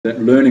that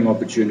learning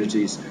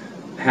opportunities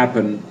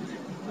happen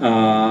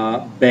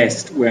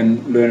best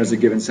when learners are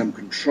given some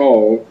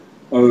control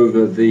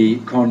over the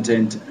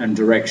content and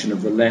direction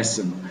of the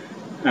lesson.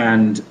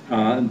 And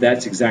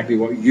that's exactly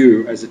what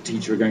you as a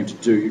teacher are going to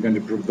do. You're going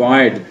to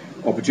provide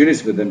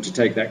opportunities for them to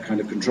take that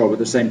kind of control, but at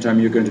the same time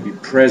you're going to be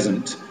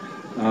present,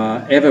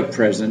 ever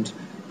present,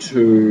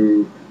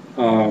 to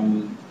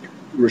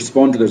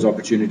respond to those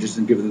opportunities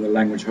and give them the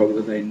language hold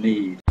that they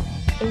need.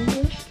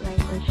 English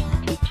language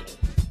teaching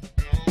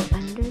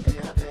under the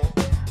covers.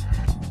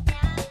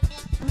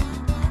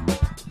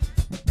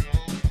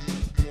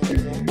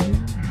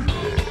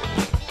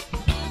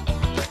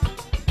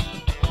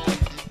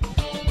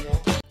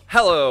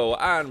 Hello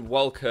and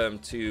welcome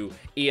to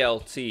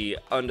ELT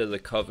Under the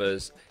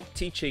Covers,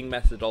 Teaching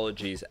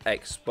Methodologies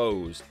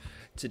Exposed.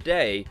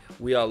 Today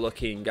we are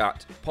looking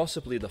at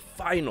possibly the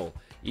final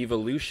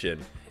evolution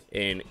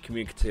in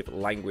communicative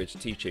language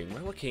teaching.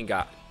 We're looking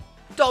at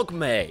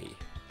DOGME.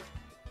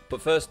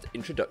 But first,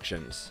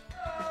 introductions.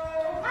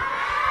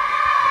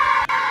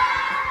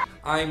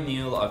 I'm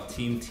Neil of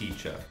Team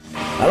Teacher.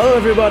 Hello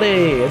everybody,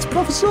 it's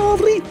Professor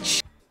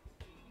Leach.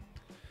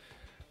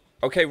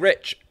 Okay,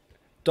 Rich,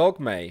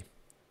 DOGME.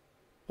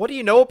 What do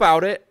you know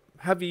about it?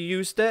 Have you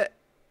used it?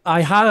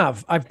 I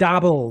have. I've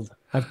dabbled.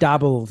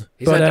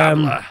 He's a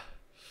dabbler.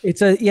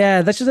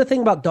 That's just the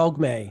thing about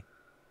DOGME.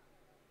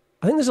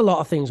 I think there's a lot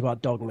of things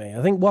about DOGME.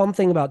 I think one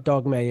thing about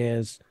DOGME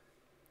is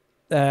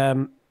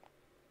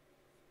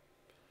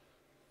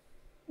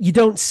you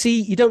don't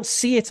see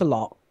it a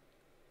lot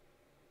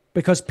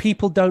because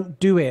people don't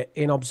do it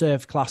in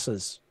observed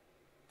classes.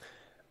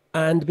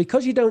 And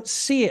because you don't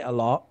see it a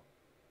lot,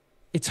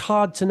 it's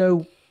hard to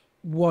know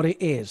what it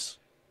is.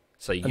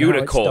 It's a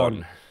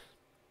unicorn.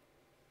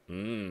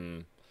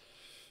 Is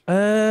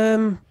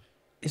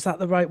that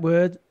the right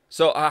word?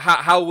 So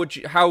how would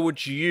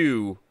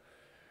you?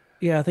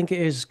 Yeah, I think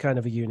it is kind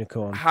of a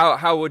unicorn.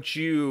 How would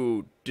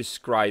you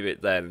describe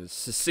it then,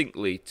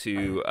 succinctly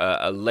to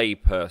a lay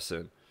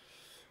person?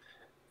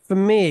 For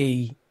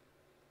me,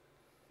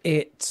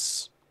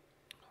 it's...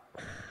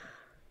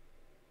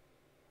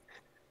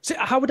 So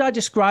how would I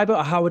describe it,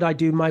 or how would I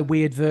do my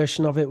weird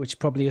version of it, which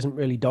probably isn't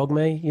really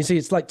DOGME? You see,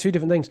 it's like two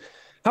different things.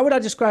 How would I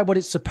describe what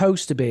it's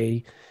supposed to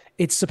be?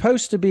 It's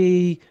supposed to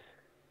be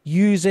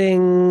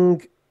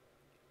using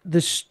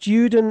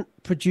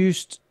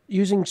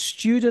using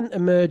student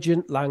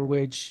emergent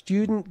language,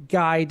 student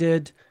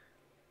guided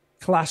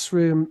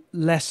classroom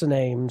lesson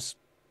aims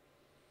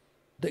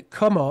that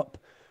come up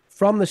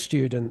from the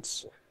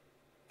students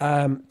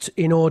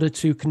in order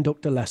to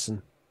conduct a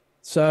lesson.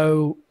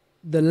 So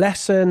the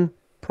lesson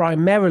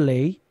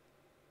primarily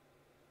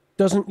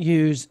doesn't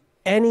use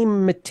any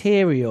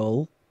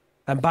material,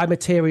 and by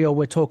material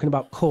we're talking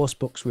about course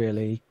books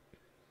really,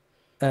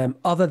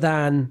 other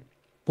than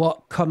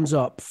what comes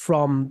up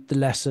from the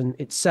lesson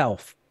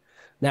itself.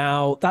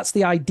 Now that's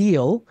the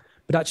ideal,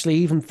 but actually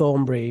even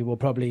Thornbury will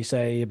probably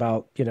say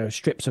about,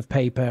 strips of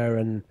paper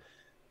and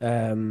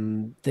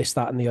this,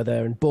 that, and the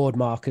other, and board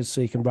markers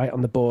so you can write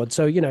on the board.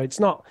 So, it's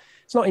not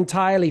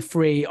entirely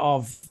free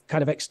of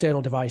kind of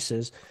external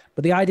devices,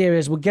 but the idea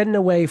is we're getting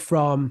away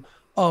from,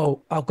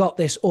 oh, I've got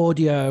this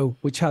audio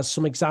which has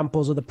some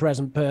examples of the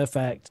present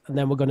perfect, and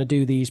then we're going to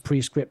do these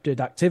pre-scripted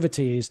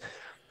activities.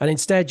 And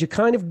instead, you're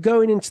kind of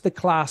going into the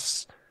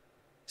class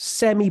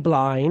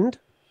semi-blind.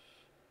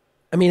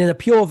 I mean, in a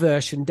pure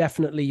version,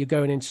 definitely you're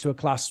going into a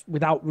class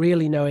without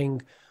really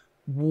knowing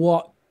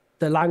what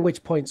the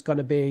language point's going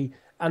to be,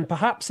 and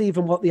perhaps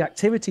even what the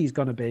activity is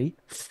going to be.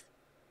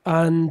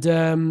 And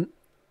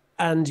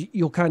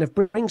you'll kind of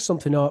bring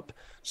something up,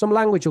 some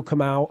language will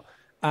come out,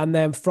 and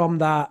then from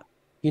that,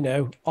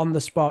 on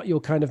the spot, you'll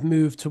kind of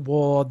move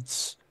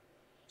towards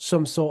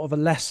some sort of a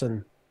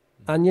lesson.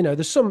 And,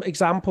 there's some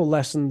example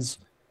lesson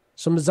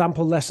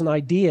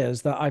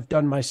ideas that I've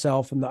done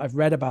myself and that I've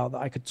read about that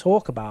I could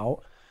talk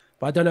about.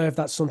 But I don't know if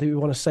that's something we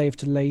want to save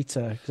to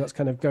later, because that's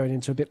kind of going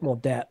into a bit more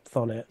depth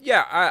on it.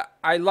 Yeah,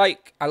 I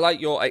like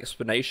your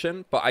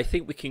explanation, but I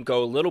think we can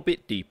go a little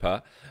bit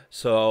deeper.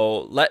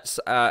 So let's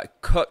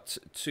cut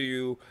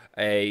to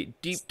a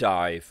deep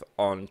dive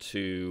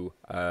onto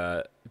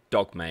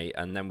DOGME,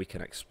 and then we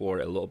can explore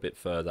it a little bit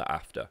further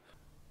after.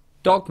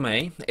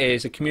 DOGME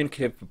is a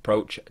communicative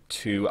approach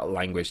to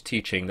language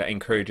teaching that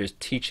encourages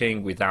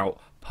teaching without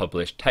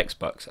published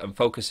textbooks and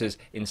focuses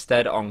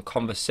instead on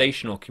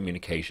conversational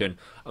communication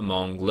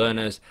among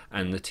learners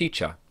and the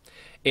teacher.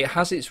 It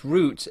has its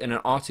roots in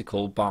an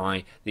article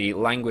by the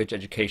language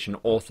education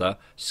author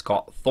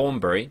Scott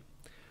Thornbury.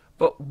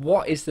 But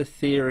what is the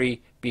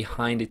theory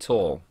behind it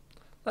all?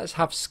 Let's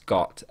have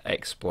Scott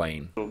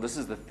explain. Well, this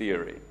is the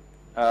theory.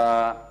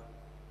 My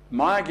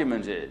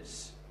argument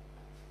is,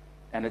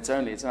 and it's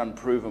an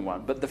unproven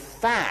one, but the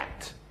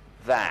fact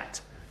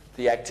that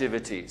the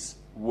activities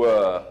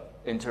were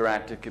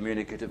interactive,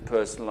 communicative,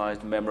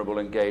 personalized, memorable,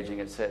 engaging,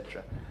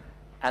 etc.,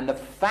 and the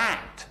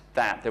fact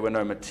that there were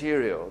no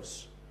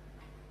materials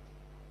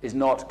is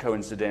not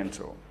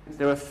coincidental.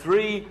 There are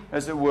three,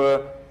 as it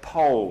were,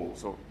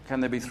 poles, or can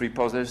there be three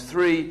poles? There's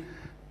three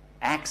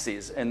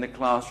axes in the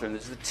classroom.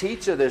 There's the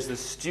teacher, there's the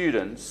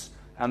students,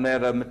 and there are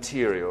the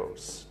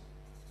materials.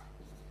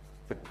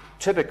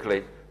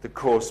 Typically, the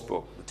course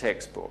book, the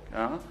textbook.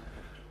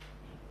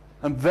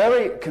 And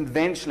very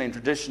conventionally and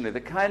traditionally,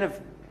 the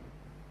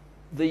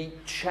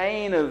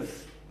chain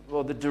of,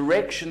 or the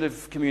direction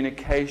of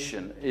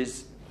communication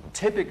is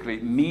typically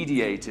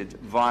mediated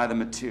via the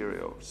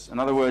materials. In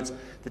other words,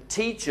 the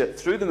teacher,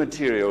 through the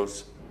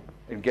materials,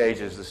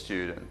 engages the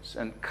students.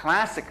 And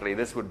classically,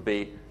 this would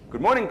be,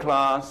 good morning,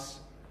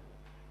 class.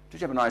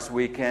 Did you have a nice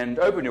weekend?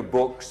 Open your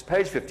books,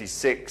 page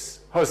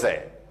 56.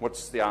 Jose,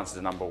 what's the answer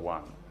to number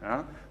 1?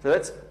 So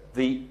that's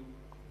the,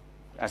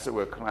 as it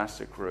were,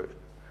 classic route.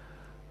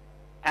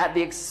 At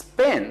the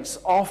expense,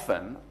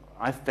 often,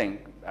 I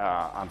think,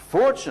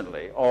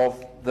 unfortunately,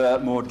 of the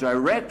more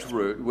direct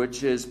route,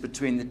 which is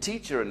between the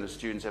teacher and the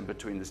students and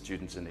between the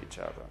students and each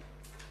other.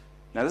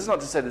 Now, this is not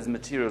to say that the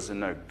materials are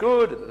no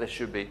good, that there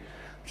should be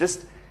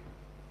just,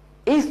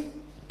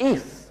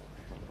 if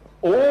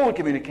all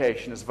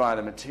communication is via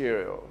the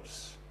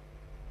materials,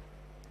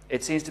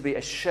 it seems to be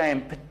a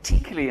shame,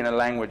 particularly in a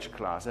language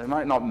class. It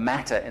might not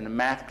matter in a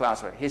math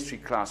class or a history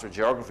class or a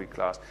geography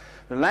class.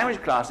 In a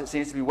language class, it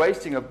seems to be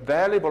wasting a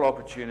valuable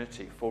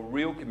opportunity for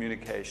real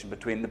communication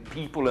between the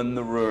people in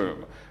the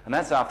room. And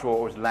that's, after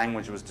all, what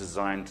language was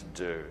designed to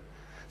do.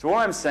 So what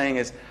I'm saying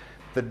is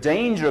the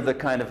danger of the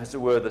kind of, as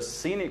it were, the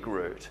scenic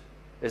route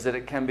is that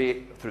it can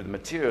be, through the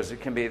materials, it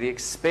can be at the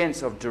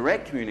expense of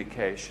direct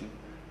communication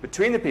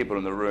between the people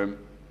in the room,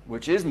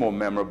 which is more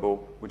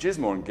memorable, which is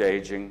more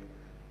engaging,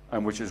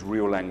 and which is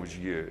real language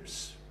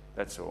use.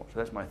 That's all. So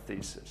that's my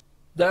thesis.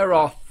 There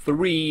are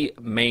 3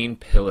 main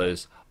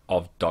pillars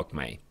of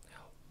DOGME.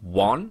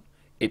 1,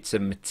 it's a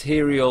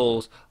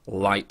materials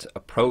light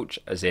approach,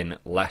 as in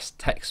less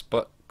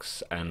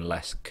textbooks and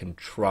less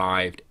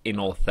contrived,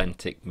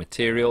 inauthentic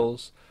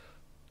materials.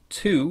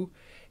 2,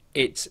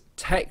 it's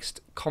text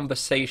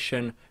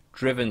conversation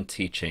driven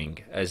teaching,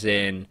 as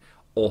in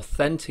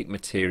authentic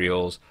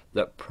materials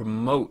that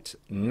promote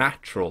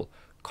natural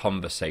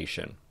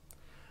conversation.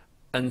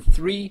 And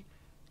 3,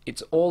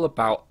 it's all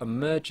about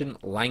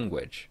emergent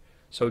language.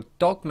 So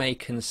DOGME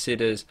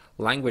considers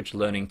language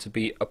learning to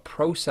be a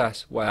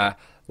process where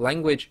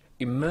language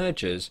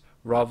emerges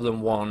rather than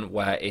one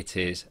where it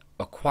is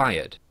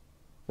acquired.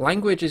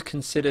 Language is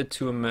considered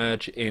to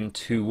emerge in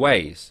 2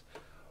 ways.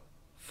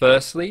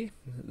 Firstly,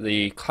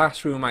 the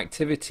classroom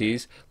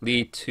activities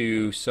lead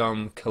to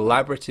some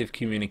collaborative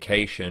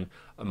communication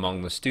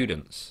among the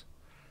students.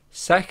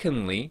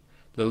 Secondly,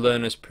 the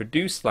learners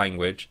produce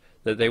language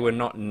that they were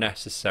not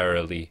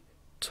necessarily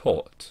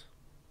taught.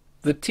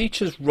 The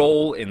teacher's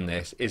role in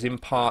this is in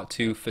part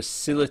to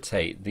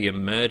facilitate the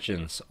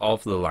emergence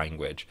of the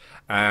language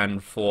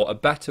and, for a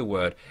better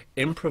word,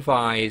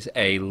 improvise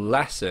a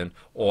lesson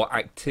or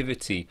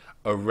activity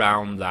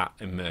around that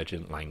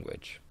emergent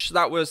language. So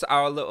that was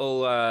our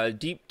little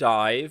deep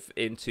dive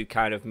into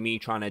kind of me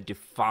trying to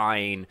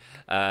define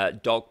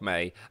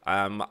DOGME.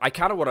 I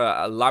kind of want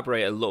to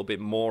elaborate a little bit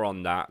more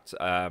on that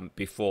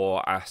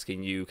before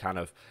asking you kind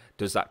of,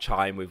 does that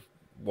chime with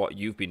what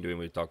you've been doing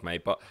with DOGME?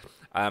 But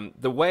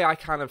the way I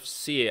kind of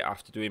see it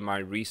after doing my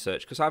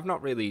research, because I've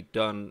not really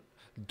done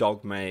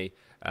DOGME,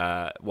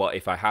 well,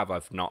 if I have,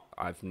 I've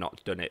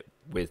not done it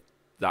with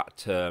that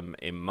term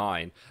in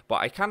mind, but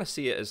I kind of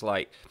see it as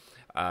like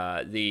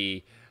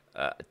the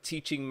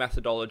teaching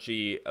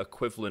methodology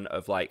equivalent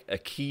of like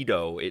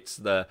Aikido. It's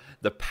the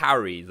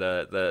parry,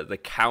 the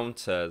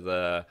counter,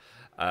 the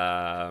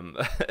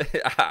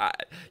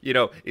you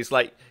know, it's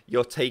like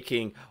you're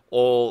taking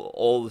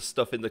all the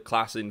stuff in the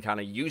class and kind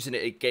of using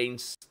it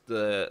against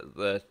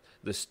the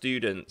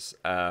students.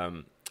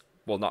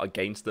 Well, not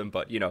against them,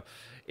 but you know,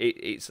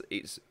 it's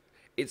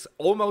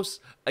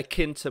almost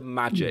akin to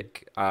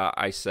magic,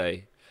 I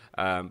say,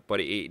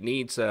 but it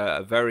needs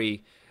a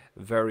very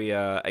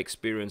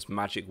experienced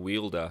magic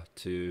wielder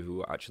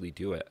to actually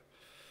do it.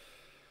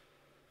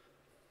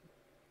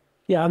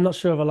 Yeah, I'm not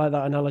sure if I like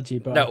that analogy,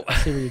 but no. I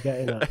see where you're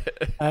getting at.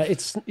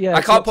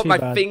 I can't put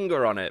my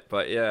finger on it,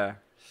 but yeah.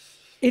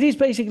 It is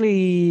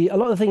basically, a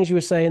lot of the things you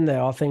were saying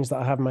there are things that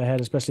I have in my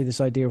head, especially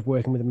this idea of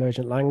working with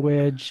emergent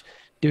language,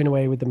 doing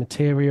away with the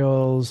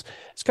materials.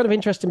 It's kind of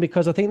interesting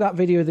because I think that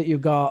video that you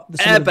got,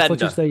 some of the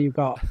footage there you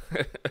got,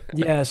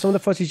 yeah, some of the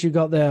footage you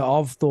got there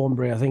of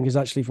Thornbury, I think, is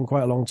actually from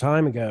quite a long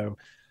time ago.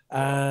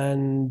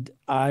 And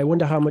I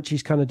wonder how much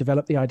he's kind of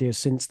developed the ideas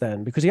since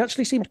then, because he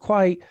actually seemed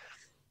quite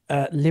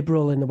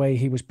liberal in the way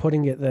he was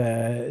putting it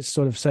there,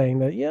 sort of saying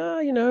that,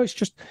 yeah, you know, it's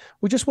just,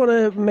 we just want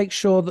to make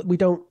sure that we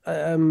don't,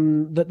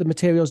 that the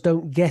materials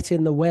don't get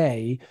in the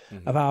way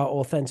of our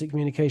authentic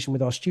communication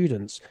with our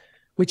students,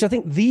 which I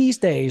think these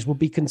days would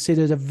be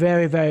considered a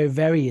very, very,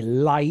 very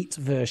light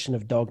version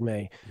of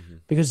DOGME,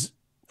 because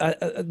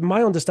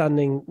my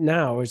understanding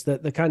now is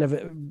that the kind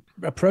of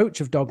approach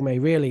of DOGME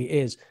really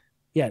is,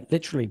 yeah,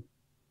 literally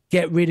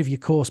get rid of your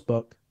course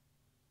book,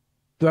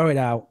 throw it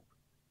out,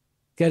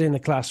 get in the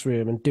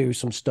classroom and do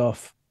some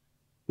stuff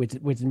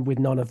with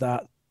none of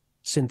that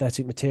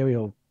synthetic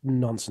material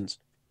nonsense.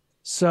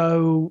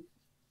 So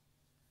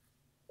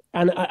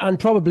And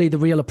probably the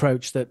real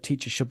approach that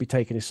teachers should be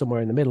taking is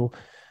somewhere in the middle,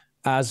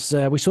 as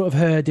we sort of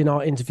heard in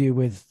our interview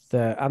with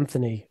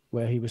Anthony,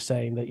 where he was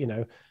saying that, you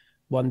know,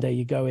 one day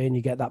you go in,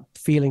 you get that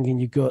feeling in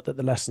your gut that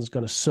the lesson's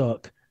going to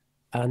suck,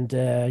 and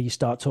you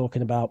start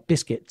talking about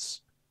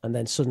biscuits, and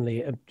then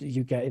suddenly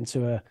you get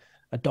into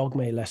a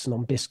DOGME lesson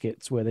on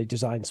biscuits where they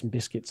designed some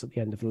biscuits at the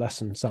end of the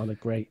lesson. Sounded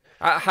great.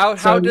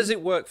 How does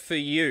it work for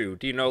you?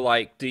 Do you know,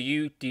 like, do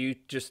you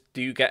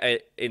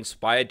get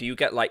inspired? Do you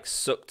get like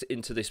sucked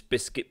into this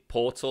biscuit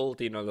portal?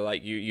 Do you know,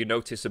 like, you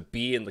notice a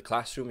bee in the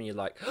classroom and you're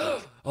like,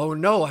 oh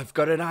no, I've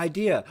got an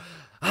idea.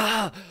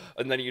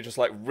 And then you just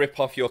like rip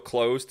off your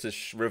clothes to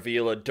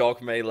reveal a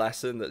DOGME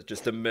lesson that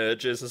just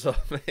emerges or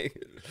something.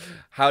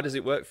 How does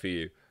it work for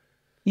you?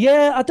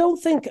 Yeah, I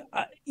don't think,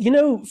 you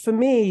know, for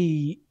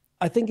me,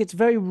 I think it's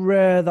very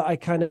rare that I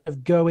kind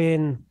of go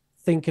in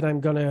thinking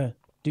I'm going to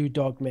do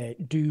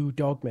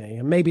DOGME.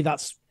 And maybe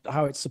that's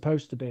how it's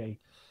supposed to be.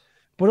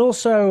 But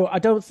also, I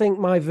don't think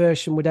my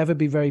version would ever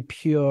be very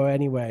pure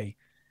anyway.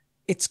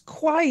 It's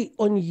quite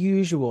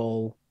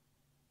unusual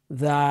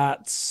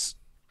that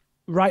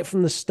right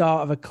from the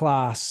start of a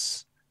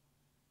class,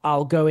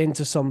 I'll go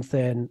into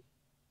something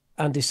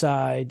and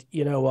decide,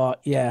 you know what,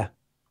 yeah,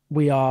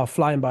 we are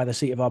flying by the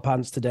seat of our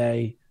pants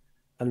today,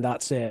 and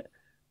that's it.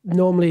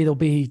 Normally there'll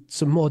be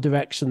some more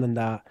direction than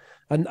that.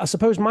 And I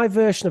suppose my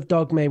version of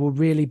DOGME will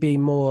really be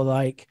more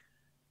like,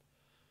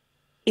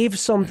 if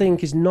something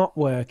is not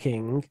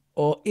working,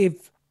 or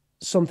if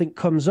something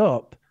comes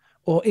up,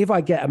 or if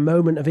I get a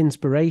moment of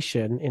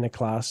inspiration in a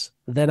class,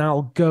 then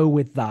I'll go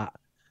with that.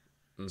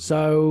 Mm-hmm.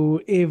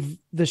 So if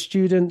the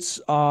students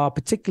are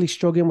particularly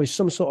struggling with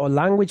some sort of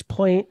language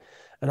point,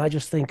 and I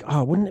just think,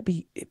 oh, wouldn't it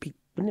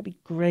be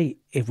great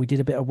if we did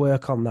a bit of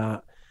work on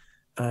that?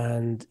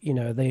 And, you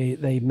know,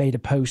 they made a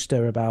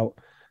poster about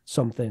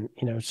something,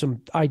 you know,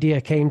 some idea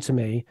came to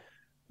me,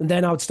 and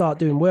then I would start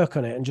doing work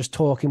on it and just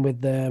talking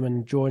with them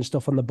and drawing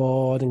stuff on the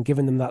board and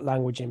giving them that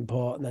language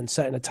input and then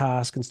setting a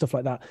task and stuff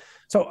like that.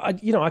 So I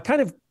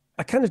kind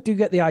of do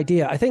get the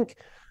idea. I think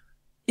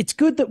it's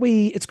good that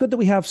we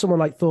have someone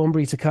like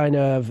Thornbury to kind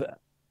of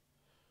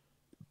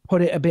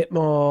put it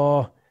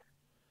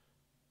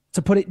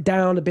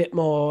down a bit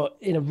more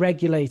in a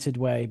regulated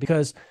way,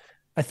 because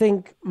I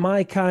think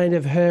my kind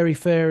of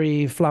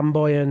hairy-fairy,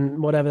 flamboyant,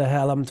 whatever the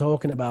hell I'm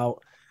talking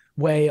about,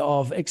 way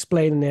of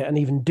explaining it and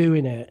even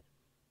doing it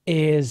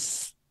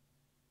is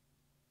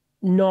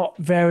not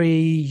very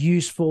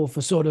useful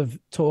for sort of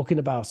talking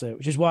about it,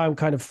 which is why I'm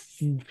kind of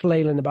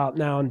flailing about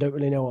now and don't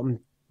really know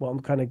what I'm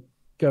kind of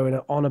going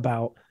on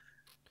about.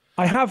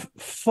 I have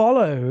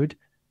followed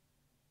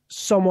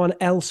someone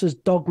else's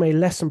DOGME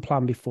lesson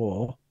plan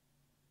before,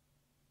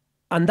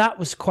 and that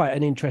was quite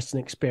an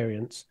interesting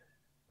experience.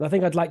 I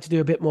think I'd like to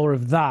do a bit more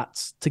of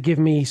that to give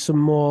me some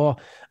more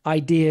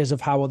ideas of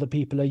how other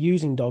people are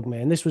using DOGME.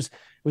 And this was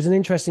an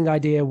interesting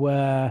idea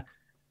where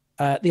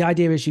the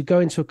idea is you go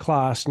into a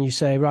class and you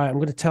say, right, I'm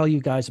going to tell you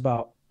guys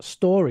about a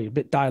story, a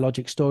bit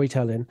dialogic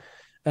storytelling.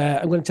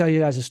 I'm going to tell you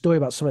guys a story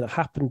about something that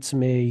happened to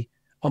me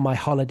on my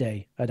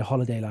holiday. I had a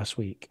holiday last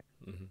week,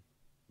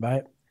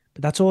 right?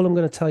 But that's all I'm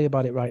going to tell you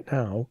about it right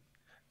now.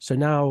 So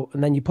now,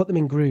 and then you put them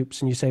in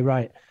groups and you say,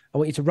 right, I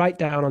want you to write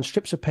down on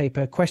strips of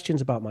paper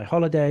questions about my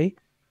holiday.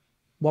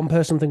 One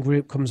person from the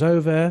group comes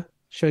over,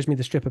 shows me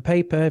the strip of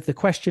paper. If the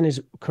question is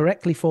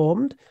correctly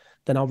formed,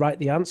 then I'll write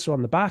the answer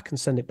on the back and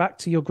send it back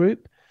to your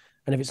group.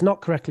 And if it's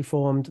not correctly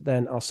formed,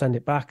 then I'll send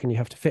it back and you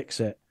have to fix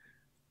it.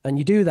 And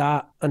you do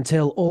that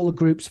until all the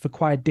groups have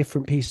acquired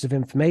different pieces of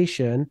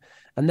information.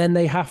 And then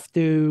they have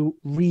to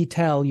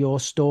retell your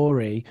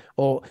story,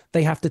 or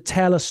they have to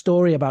tell a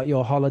story about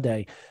your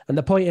holiday. And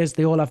the point is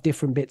they all have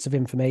different bits of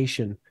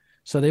information.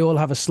 So they all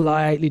have a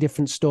slightly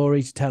different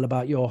story to tell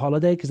about your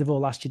holiday because they've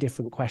all asked you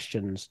different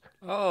questions.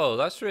 Oh,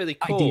 that's really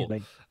cool.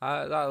 Ideally.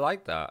 I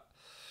like that.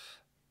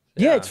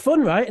 Yeah, it's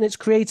fun, right? And it's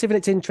creative and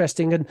it's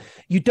interesting. And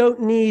you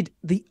don't need,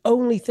 the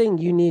only thing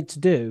you need to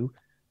do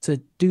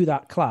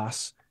that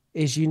class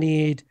is you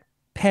need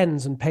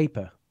pens and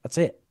paper. That's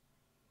it.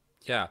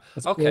 Yeah.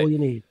 That's okay. all you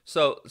need.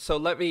 So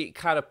let me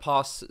kind of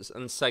pass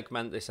and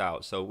segment this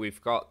out. So we've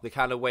got the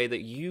kind of way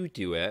that you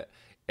do it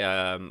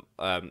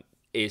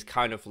is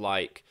kind of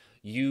like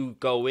you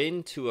go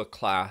into a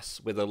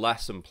class with a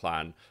lesson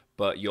plan,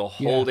 but you're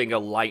holding a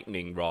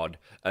lightning rod,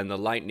 and the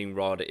lightning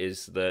rod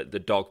is the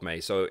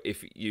DOGME. So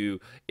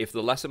if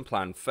the lesson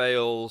plan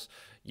fails,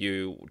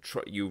 you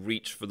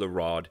reach for the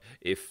rod.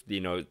 If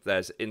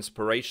there's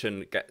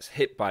inspiration gets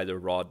hit by the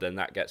rod, then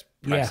that gets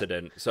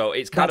precedent. So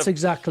it's that's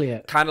exactly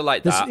it. Kind of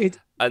like that.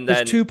 And then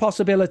there's two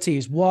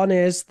possibilities. One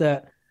is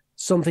that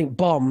something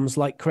bombs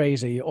like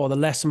crazy, or the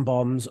lesson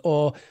bombs,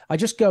 or I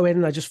just go in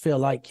and I just feel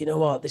like, you know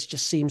what, this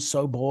just seems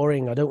so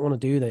boring. I don't want to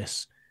do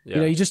this.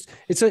 Yeah.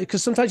 It's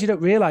because sometimes you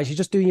don't realize you're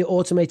just doing your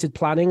automated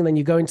planning, and then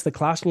you go into the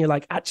class and you're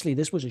like, actually,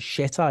 this was a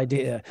shit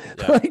idea.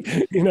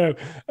 Yeah.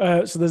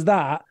 So there's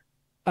that.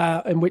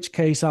 In which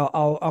case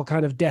I'll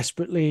kind of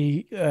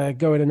desperately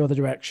go in another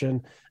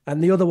direction.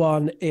 And the other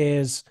one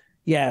is,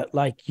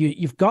 like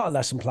you've got a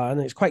lesson plan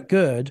and it's quite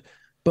good,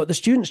 but the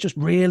students just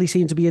really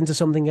seem to be into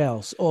something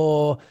else.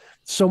 Or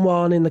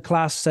someone in the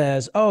class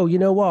says, oh, you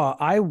know what?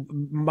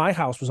 My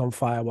house was on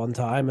fire one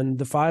time and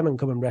the fireman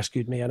come and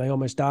rescued me and I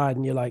almost died.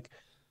 And you're like,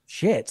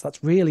 shit,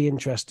 that's really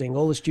interesting.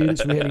 All the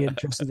students are really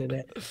interested in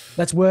it.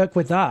 Let's work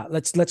with that.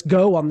 Let's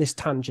go on this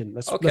tangent.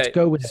 Let's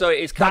go with it. So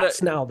it's kind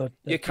of now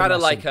you're kind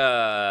of like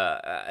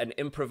an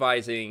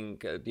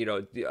improvising,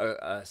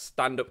 a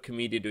stand-up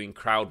comedian doing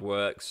crowd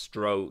work,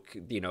 stroke,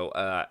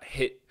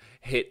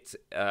 hit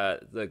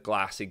the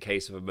glass in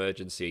case of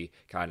emergency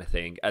kind of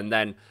thing, and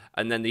then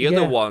the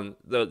other one,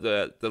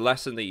 the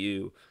lesson that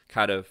you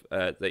kind of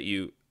that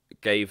you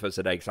gave as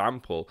an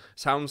example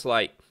sounds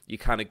like you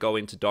kind of go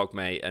into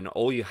DOGME and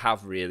all you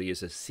have really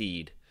is a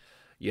seed.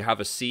 You have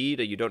a seed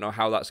and you don't know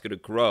how that's going to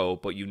grow,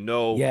 but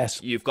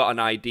you've got an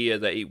idea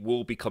that it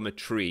will become a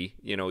tree.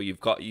 You've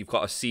got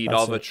a seed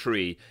of a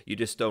tree. You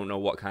just don't know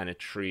what kind of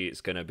tree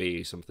it's going to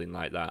be, something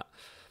like that.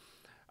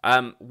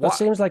 That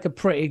seems like a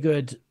pretty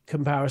good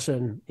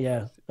comparison,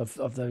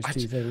 of those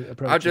two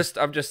things.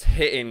 I'm just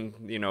hitting,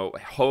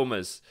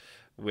 homers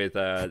with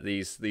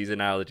these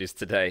analogies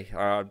today.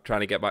 I'm trying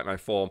to get back my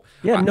form.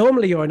 Yeah,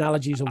 normally your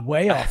analogies are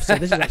way off, so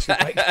this is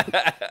actually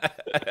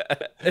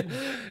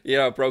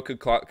quite... broken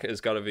clock has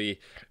got to be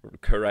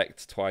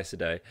correct twice a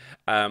day.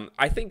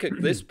 I think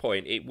at this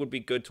point it would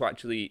be good to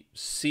actually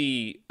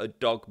see a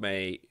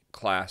DOGME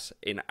class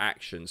in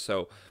action.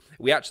 So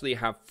we actually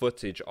have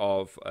footage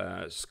of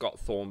Scott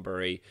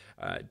Thornbury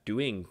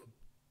doing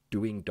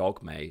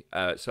DOGME.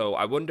 So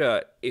I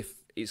wonder if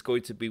it's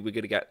going to be, we're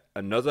going to get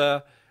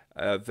another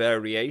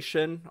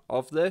variation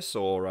of this,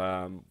 or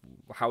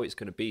how it's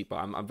going to be. But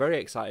I'm very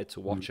excited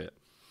to watch it.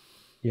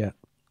 Yeah.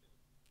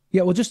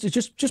 Well,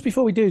 just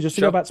before we do, just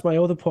to go back to my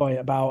other point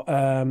about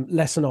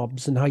lesson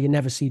obs and how you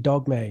never see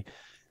DOGME.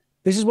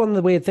 This is one of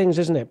the weird things,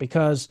 isn't it?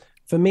 Because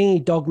for me,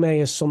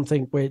 DOGME is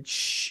something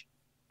which,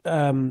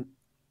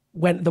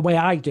 when the way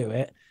I do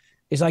it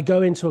is I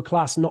go into a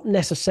class not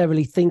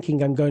necessarily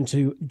thinking I'm going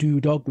to do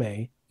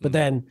DOGME, but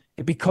then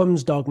it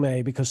becomes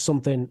DOGME because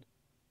something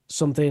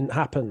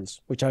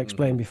happens, which I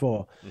explained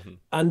before.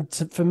 And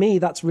for me,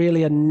 that's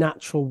really a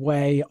natural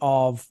way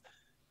of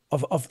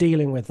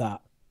dealing with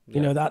that.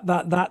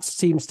 That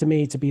seems to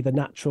me to be the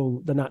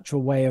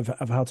natural way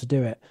of how to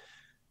do it.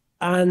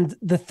 And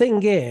the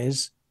thing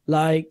is,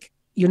 like,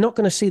 you're not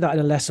going to see that in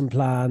a lesson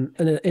plan,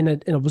 in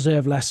an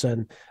observed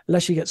lesson,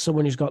 unless you get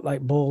someone who's got like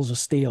balls of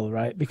steel,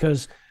 right?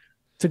 Because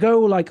to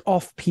go like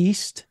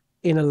off-piste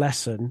in a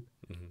lesson,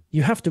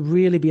 you have to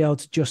really be able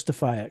to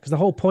justify it. Because the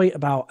whole point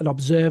about an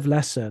observed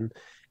lesson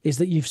is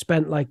that you've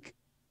spent like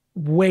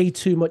way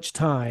too much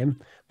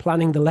time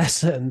planning the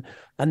lesson,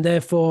 and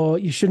therefore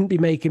you shouldn't be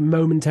making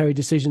momentary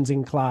decisions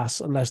in class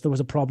unless there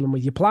was a problem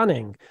with your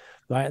planning,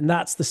 right? And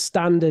that's the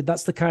standard,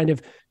 that's the kind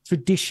of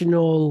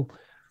traditional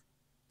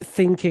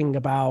thinking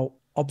about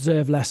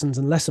observed lessons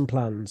and lesson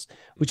plans,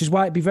 which is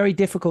why it'd be very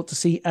difficult to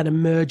see an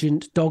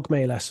emergent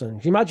DOGME lesson.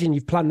 Can you imagine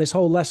you've planned this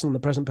whole lesson on the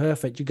present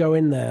perfect, you go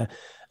in there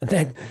and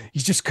then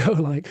you just go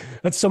like,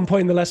 at some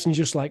point in the lesson, you're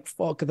just like,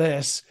 fuck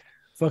this.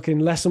 Fucking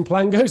lesson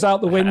plan goes out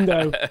the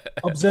window.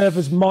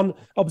 Observer's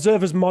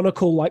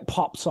monocle like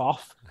pops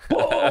off.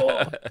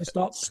 They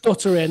start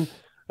stuttering,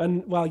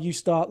 and while you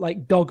start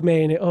like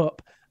DOGMEing it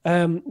up.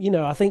 I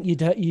think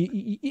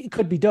it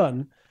could be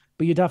done,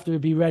 but you'd have to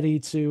be ready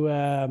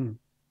to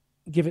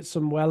give it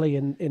some welly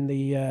in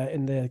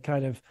the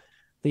kind of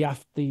the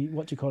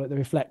what do you call it, the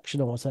reflection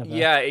or whatever.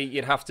 Yeah,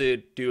 you'd have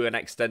to do an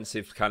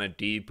extensive kind of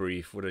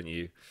debrief, wouldn't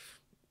you?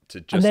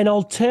 And then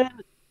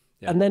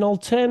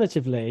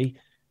alternatively,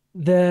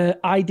 the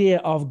idea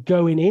of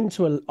going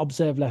into an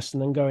observed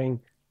lesson and going,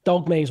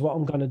 DOGME is what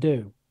I'm going to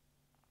do.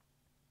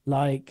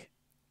 Like,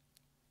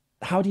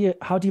 how do you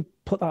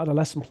put that on a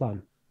lesson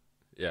plan?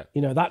 Yeah,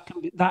 that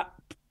can be that,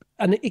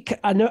 and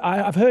I know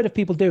I've heard of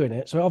people doing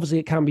it, so obviously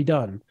it can be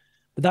done,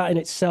 but that in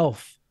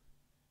itself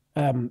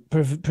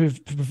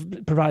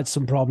provides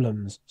some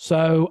problems.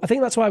 So I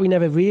think that's why we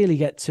never really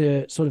get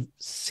to sort of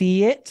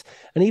see it.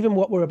 And even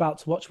what we're about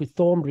to watch with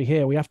Thornbury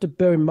here, we have to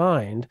bear in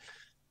mind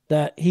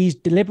that he's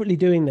deliberately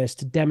doing this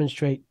to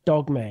demonstrate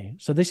DOGME.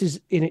 So this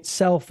is in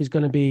itself is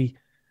going to be,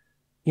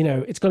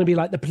 it's going to be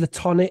like the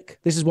Platonic.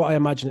 This is what I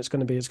imagine it's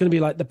going to be. It's going to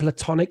be like the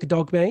Platonic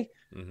DOGME,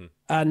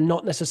 and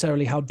not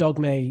necessarily how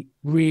DOGME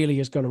really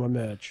is going to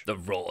emerge. The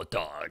raw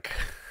dog.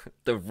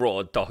 The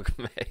raw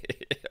DOGME.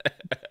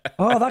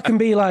 Oh, that can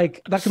be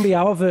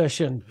our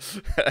version.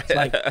 It's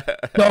like,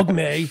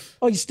 DOGME.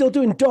 Oh, you're still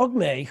doing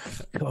DOGME?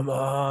 Come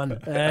on.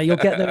 You'll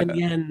get there in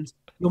the end.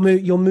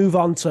 You'll move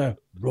on to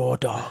raw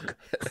dog.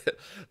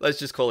 Let's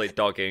just call it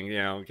dogging.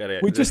 Get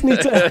it. We just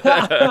need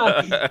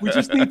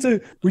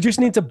to we just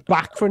need to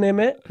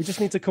backronym it. We just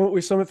need to come up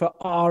with something for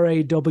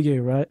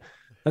RAW, right?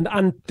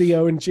 And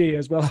DO and G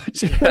as well.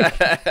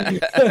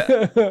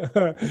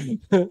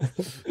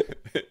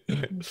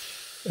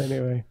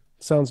 Anyway,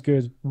 sounds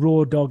good.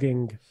 Raw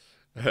dogging.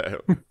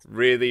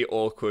 Really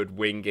awkward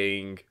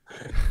winging.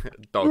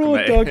 Raw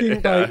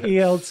dogging by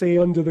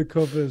ELT under the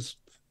covers.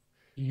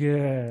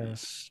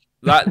 Yes.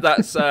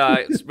 That's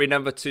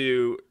remember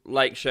to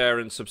like, share,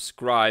 and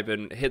subscribe,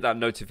 and hit that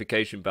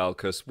notification bell,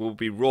 because we'll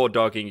be raw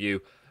dogging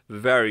you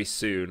very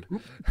soon.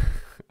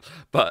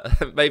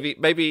 But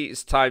maybe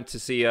it's time to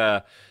see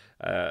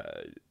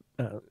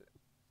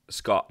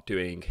Scott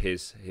doing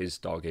his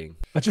dogging.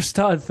 I just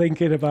started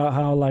thinking about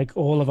how like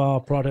all of our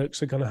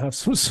products are going to have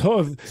some sort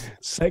of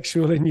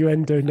sexual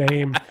innuendo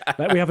name.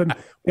 Like we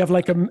have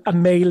like a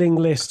mailing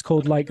list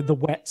called like the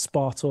Wet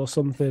Spot or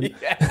something.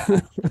 Yeah.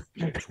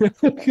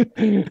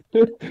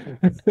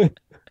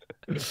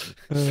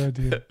 Oh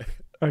dear.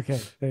 Okay.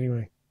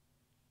 Anyway.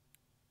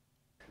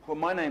 Well,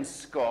 my name's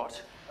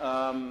Scott.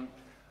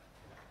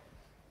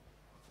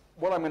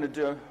 What I'm going to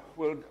do,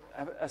 we'll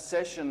have a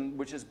session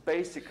which is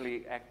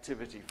basically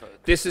activity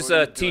focused. This is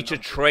a teacher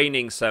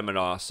training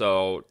seminar,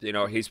 so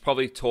he's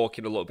probably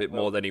talking a little bit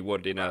more than he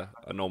would in a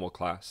normal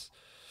class.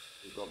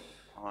 We've got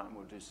time,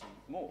 we'll do some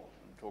more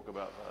and talk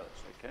about those,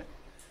 okay?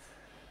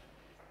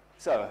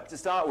 So, to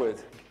start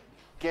with,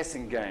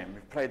 guessing game.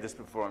 We've played this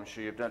before, I'm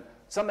sure you've done.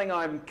 Something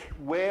I'm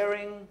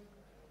wearing,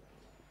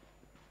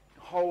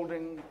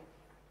 holding,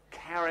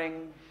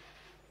 carrying,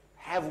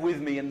 have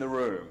with me in the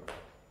room.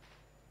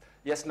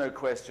 Yes, no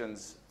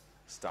questions,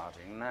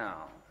 starting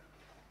now.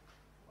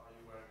 Are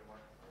you wearing a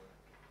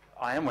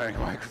microphone? I am wearing a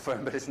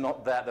microphone, but it's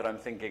not that I'm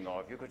thinking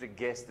of. You've got to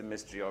guess the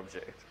mystery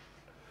object.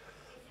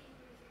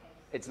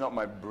 It's not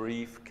my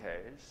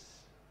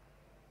briefcase.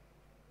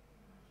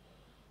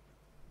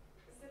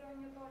 Is it on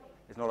your body?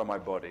 It's not on my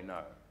body, no.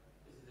 Is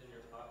it in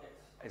your pockets?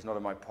 It's not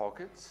on my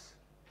pockets.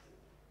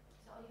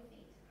 It's on your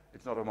feet.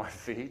 It's not on my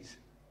feet.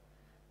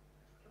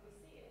 Can we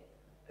see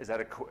it? Is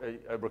that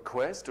a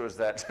request, or is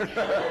that...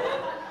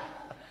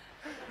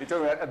 You're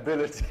talking about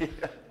ability.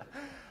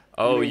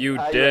 Oh, you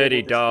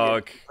dirty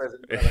dog.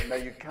 No,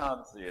 you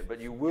can't see it, but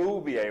you will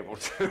be able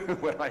to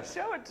when I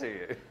show it to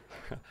you.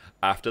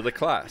 After the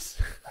class.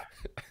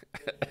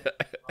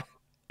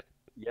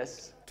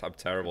 Yes? I'm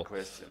terrible. Good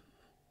question.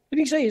 Did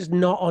he say it's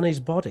not on his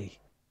body?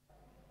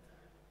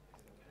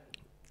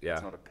 Yeah.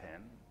 It's not a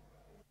pen.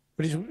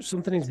 But it's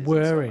something he's It's inside my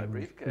wearing.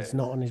 briefcase. It's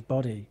not on his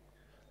body.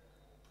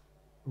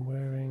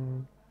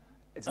 Wearing.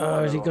 It's not Oh,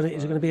 on is an it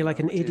going to be like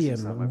an It is idiom?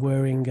 inside my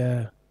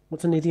Wearing.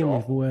 What's an idiom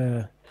Stop. of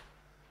wear?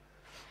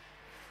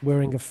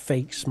 Wearing a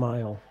fake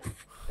smile.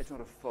 It's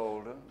not a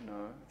folder,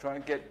 no. Try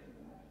and get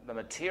the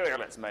material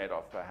it's made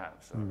of,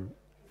 perhaps.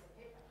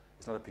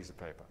 It's not a piece of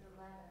paper.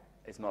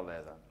 It's not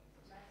leather.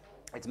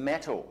 It's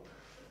metal.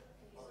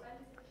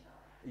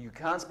 You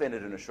can't spend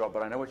it in a shop,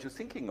 but I know what you're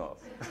thinking of.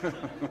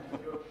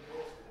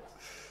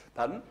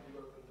 Pardon?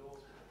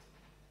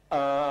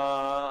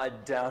 I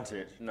doubt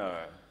it. No,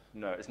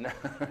 it's not.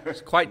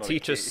 It's quite not a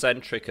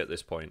teacher-centric at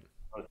this point.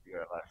 key.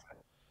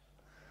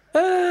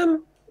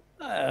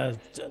 I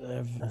It's not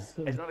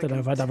a don't know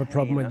if I'd have a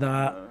problem with container,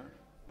 that. no.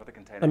 Not a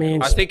container. I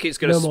mean, I think it's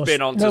going to more-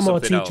 spin onto no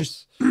more something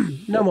teachers-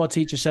 else. No more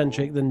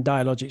teacher-centric than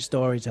dialogic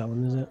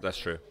storytelling, is it? That's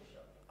true.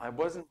 I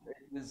wasn't.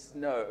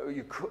 No,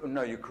 you could.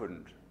 No, you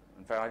couldn't.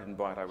 In fact, I didn't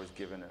buy it. I was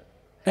given it.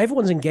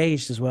 Everyone's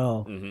engaged as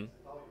well.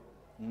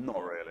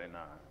 Not really. No,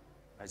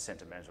 it has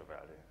sentimental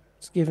value.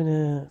 It's giving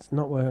it. It's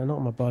not wearing. Not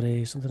on my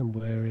body. Something I'm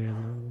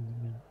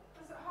wearing.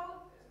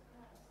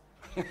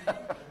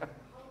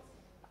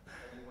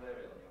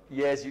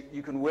 Yes,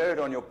 you can wear it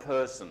on your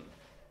person.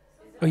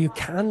 Oh, you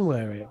can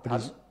wear it,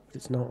 but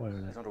it's not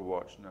wearing it. It's not a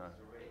watch. No,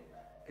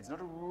 it's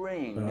not a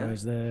ring. Oh,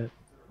 is there?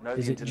 No,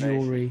 is the it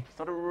intonation. jewelry? It's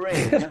not a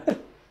ring.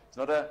 It's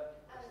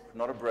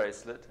not a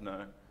bracelet.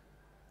 No.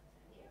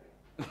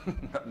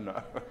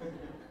 No.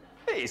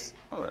 Please.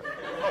 I'm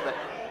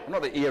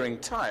not the earring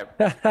type.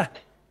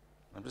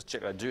 I'm just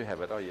checking. I do have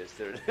it. Oh yes,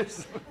 there it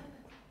is.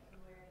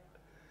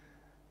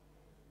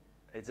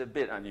 It's a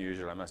bit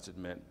unusual, I must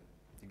admit.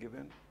 You give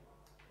in?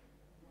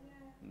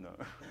 No.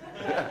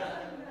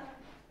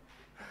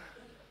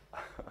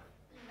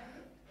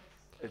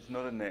 It's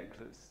not a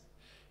necklace.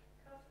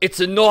 It's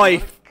a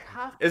knife.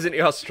 Cuff. Isn't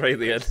he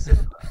Australian?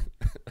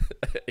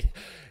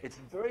 It's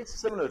very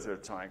similar to a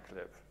tie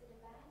clip.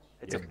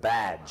 It's a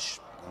badge.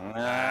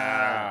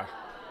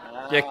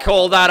 You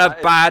call that a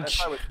badge?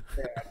 If I was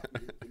there,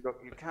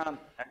 look, you can't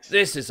actually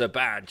This is a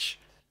badge.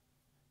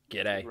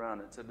 G'day.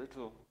 run. It's a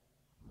little.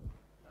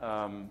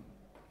 Can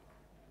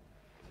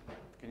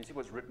you see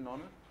what's written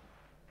on it?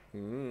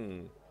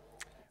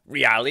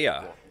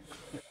 Realia.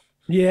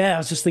 Yeah, I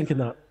was just thinking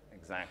that.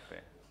 Exactly.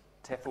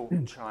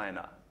 Tefl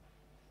China.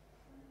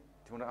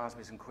 Do you want to ask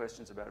me some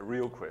questions about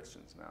real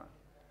questions now?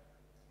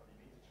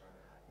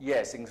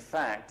 Yes, in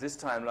fact, this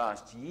time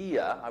last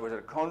year, I was at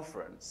a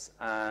conference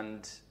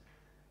and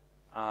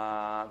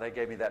they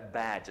gave me that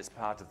badge as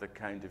part of the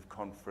kind of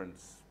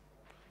conference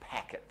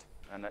packet.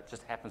 And that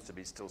just happens to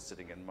be still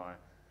sitting in my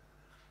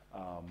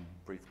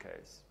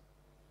briefcase.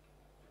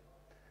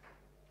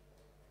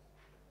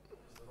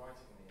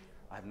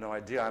 I have no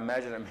idea. I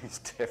imagine it means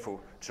TEFL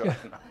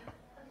China.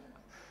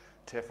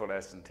 TEFL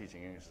lesson,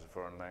 teaching English as a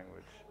foreign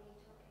language.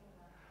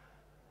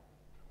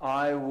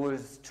 I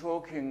was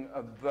talking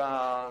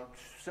about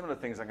similar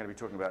things I'm going to be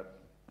talking about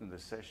in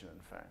this session, in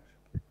fact,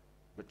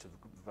 but to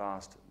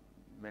vast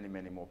many,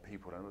 many more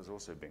people, and it was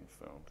also being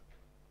filmed.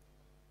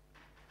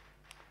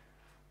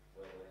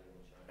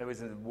 It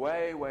was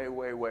way, way,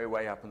 way, way,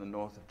 way up in the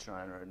north of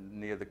China,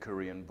 near the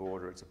Korean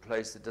border. It's a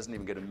place that doesn't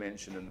even get a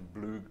mention in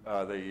the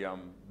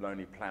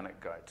Lonely Planet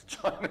Guide to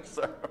China.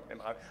 So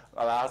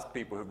I'll ask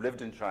people who've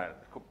lived in China,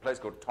 a place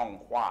called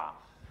Tonghua,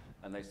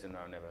 and they said, no,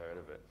 I've never heard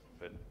of it.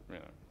 But you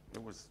know,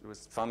 it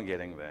was fun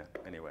getting there.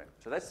 Anyway,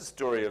 so that's the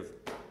story of,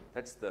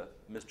 that's the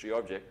mystery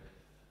object.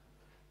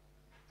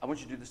 I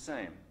want you to do the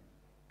same.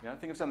 You know,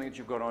 think of something that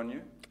you've got on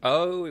you.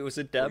 Oh, it was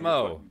a demo.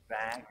 Or you've got a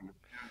bag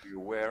you're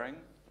wearing.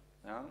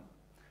 Yeah?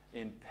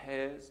 In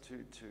pairs,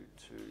 two,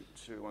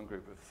 one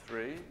group of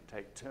three,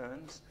 take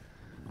turns.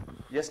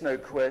 Yes, no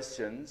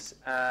questions.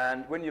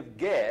 And when you've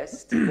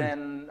guessed,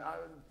 then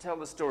tell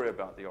the story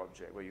about the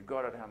object, where you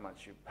got it, how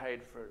much you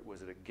paid for it,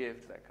 was it a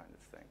gift, that kind of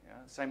thing. Yeah?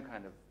 Same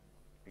kind of,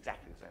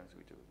 exactly the same as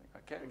we do.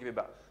 Okay, I'll give you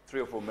about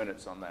 3 or 4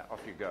 minutes on that.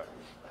 Off you go.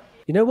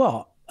 You know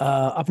what?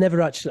 I've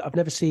never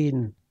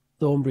seen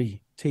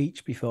Thornbury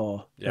teach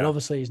before. Yeah. And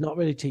obviously he's not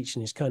really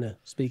teaching, he's kind of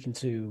speaking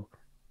to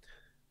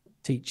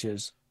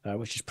teachers,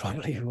 which is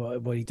probably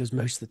what he does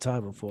most of the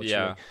time, unfortunately.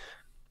 Yeah.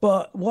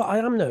 But what I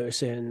am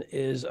noticing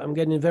is I'm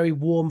getting very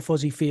warm,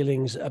 fuzzy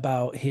feelings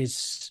about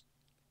his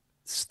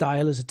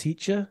style as a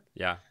teacher.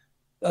 Yeah.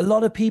 A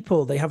lot of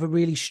people, they have a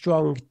really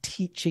strong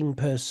teaching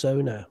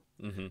persona.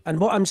 Mm-hmm. And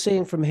what I'm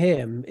seeing from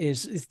him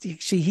is,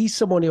 see, he's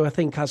someone who I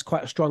think has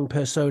quite a strong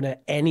persona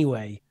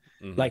anyway.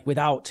 Mm-hmm. Like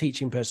without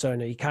teaching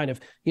persona, he kind of,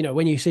 you know,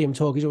 when you see him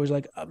talk, he's always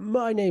like,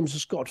 my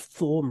name's Scott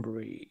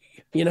Thornbury,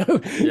 you know,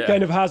 yeah.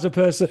 Kind of has a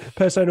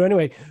persona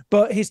anyway.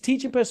 But his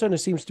teaching persona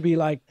seems to be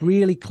like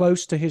really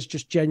close to his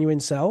just genuine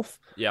self.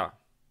 Yeah.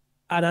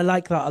 And I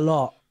like that a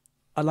lot.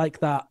 I like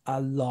that a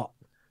lot.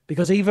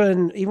 Because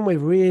even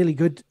with really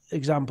good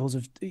examples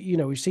of, you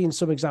know, we've seen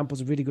some examples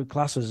of really good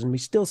classes, and we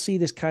still see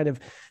this kind of,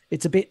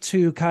 it's a bit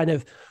too kind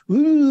of,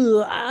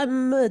 ooh,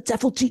 I'm a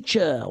TEFL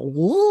teacher,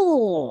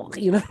 ooh,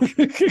 you know,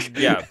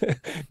 yeah,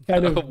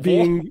 kind of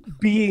being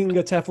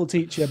a TEFL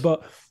teacher.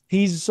 But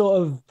he's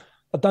sort of,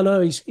 I don't know,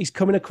 he's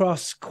coming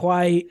across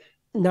quite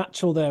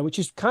natural there, which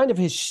is kind of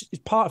his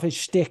part of his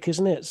shtick,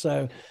 isn't it?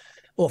 So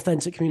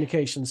authentic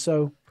communication.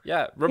 So.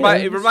 Yeah,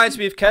 it reminds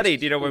me of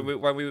Keddy. You know, when we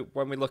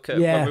look at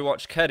when we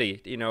watch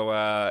Keddy, you know,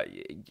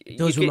 it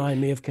does remind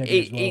me of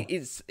Keddy as well.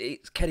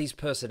 It's Keddy's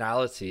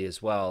personality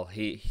as well.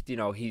 I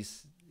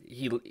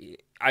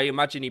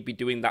imagine he'd be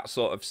doing that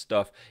sort of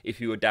stuff if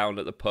he were down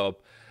at the pub,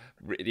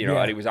 you know,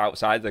 and he was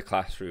outside the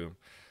classroom.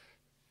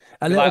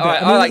 A little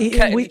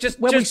bit. Just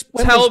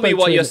tell me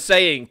what you're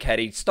saying,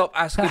 Keddy. Stop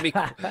asking me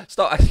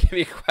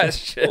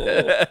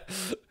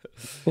questions.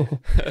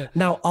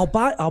 Now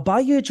I'll buy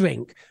you a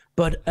drink.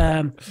 But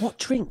what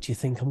drink do you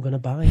think I'm going to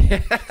buy you?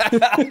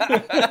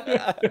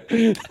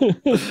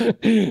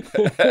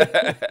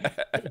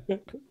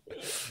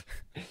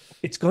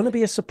 It's going to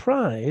be a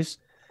surprise,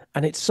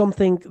 and it's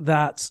something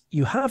that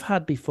you have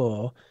had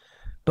before,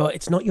 but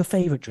it's not your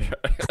favorite drink.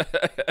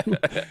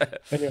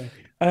 Anyway,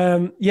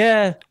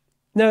 yeah.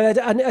 No,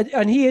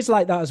 and he is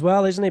like that as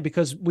well, isn't he?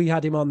 Because we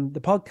had him on the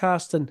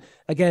podcast, and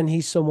again,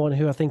 he's someone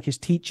who I think his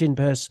teaching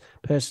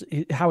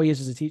how he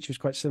is as a teacher is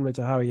quite similar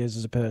to how he is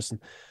as a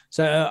person.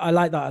 So I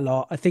like that a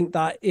lot. I think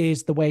that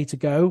is the way to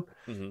go.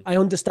 Mm-hmm. I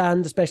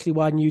understand, especially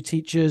why new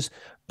teachers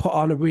put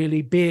on a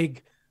really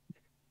big,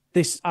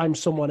 I'm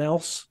someone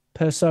else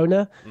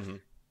persona. Mm-hmm.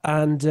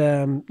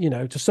 And, you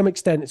know, to some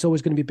extent, it's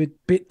always going to be a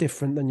bit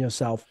different than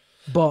yourself.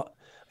 But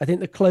I think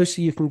the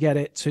closer you can get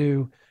it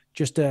to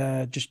just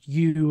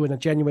you and a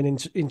genuine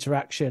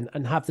interaction,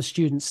 and have the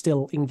students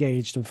still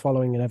engaged and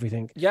following and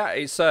everything. Yeah,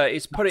 it's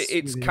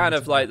kind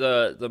of like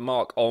the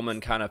Mark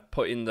Ullman kind of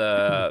putting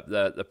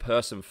the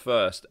person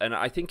first, and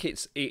I think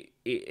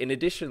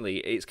additionally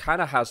it kind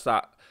of has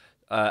that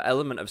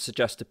element of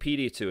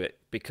suggestipedia to it,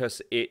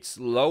 because it's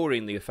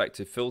lowering the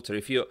affective filter.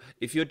 If you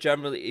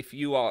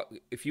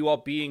are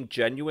being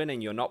genuine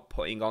and you're not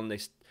putting on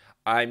this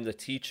I'm the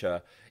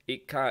teacher,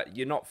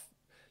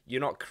 you're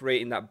not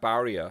creating that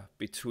barrier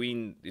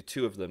between the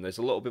two of them. There's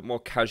a little bit more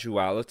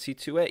casuality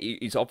to it.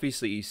 He's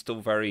still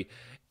very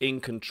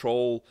in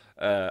control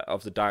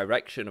of the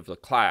direction of the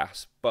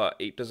class, but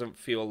it doesn't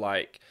feel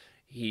like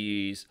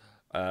he's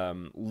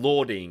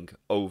lording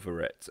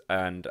over it.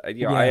 And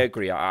yeah, I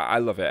agree. I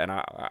love it, and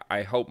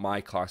I hope my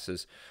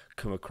classes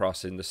come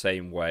across in the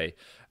same way.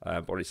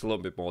 But it's a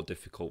little bit more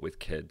difficult with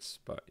kids.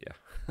 But yeah.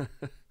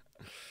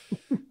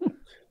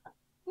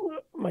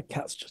 My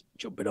cat's just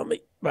jumping on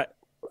me. Right.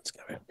 Let's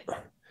go.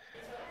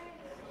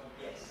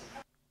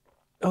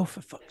 Oh,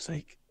 for fuck's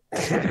sake.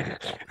 Hang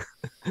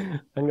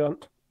on.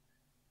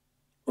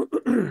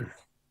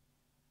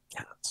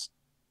 Cats.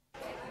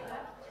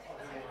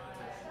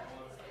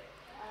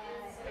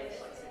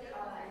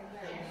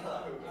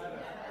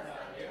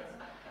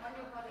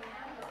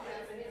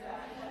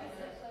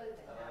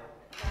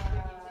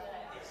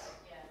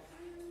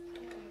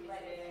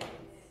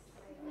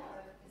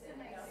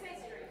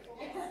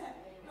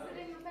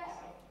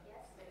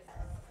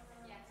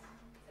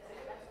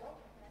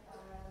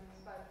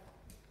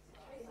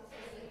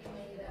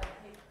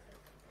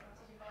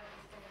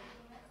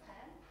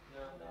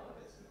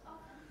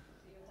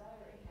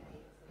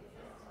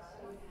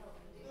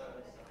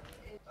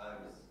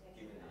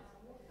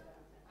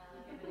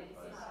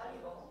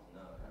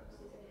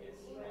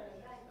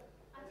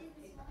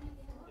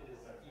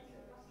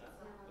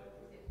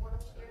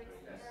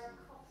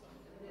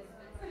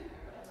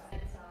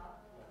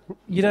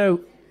 you know,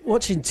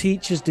 watching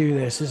teachers do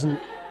this isn't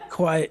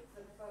quite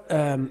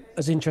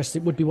as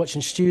interesting. It would be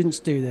watching students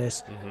do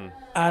this.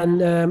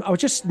 And I was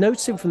just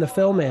noticing from the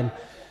filming,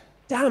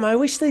 damn, I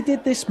wish they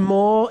did this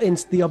more in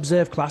the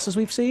observed classes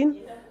we've seen,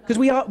 because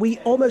we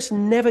almost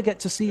never get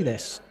to see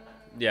this.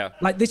 Yeah.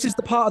 Like, this is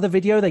the part of the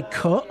video they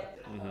cut.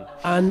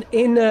 And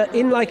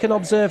in like an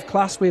observed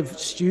class with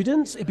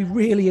students, it'd be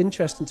really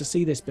interesting to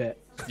see this bit.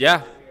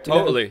 Yeah,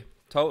 totally.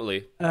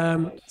 Totally.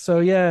 So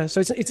yeah,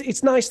 so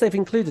it's nice they've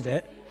included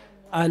it.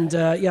 And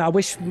yeah, I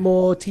wish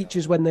more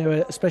teachers, when they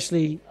were,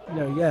 especially, you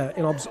know, yeah,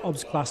 in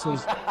obs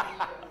classes,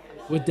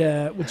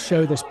 would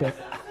show this bit.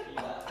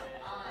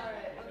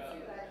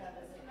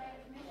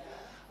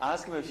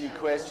 Ask him a few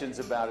questions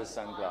about his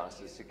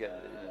sunglasses to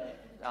get.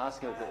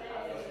 Ask him if it,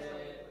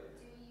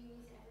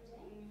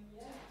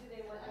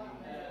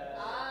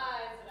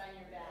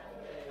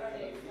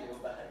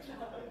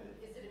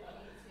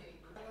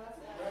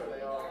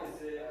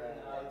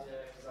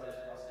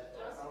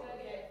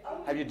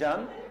 have you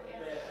done?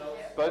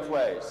 Both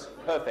ways.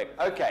 Perfect.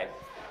 Okay.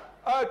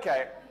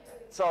 Okay.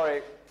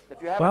 Sorry.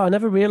 If you have. Wow, I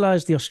never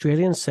realised the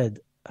Australians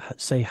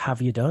say,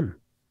 "Have you done?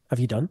 Have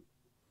you done?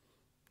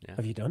 Yeah.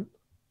 Have you done?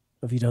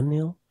 Have you done,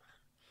 Neil?"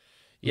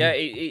 Yeah,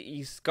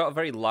 he's got a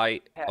very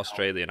light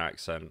Australian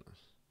accent,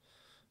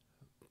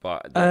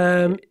 but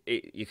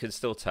you can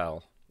still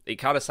tell. It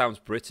kind of sounds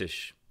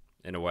British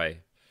in a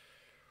way.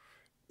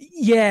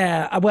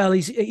 Yeah, well,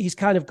 he's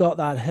kind of got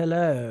that.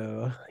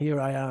 Hello, here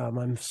I am.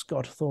 I'm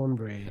Scott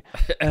Thornbury.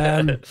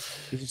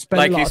 He's spent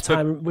Like a lot he's of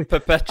time with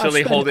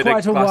perpetually I've spent holding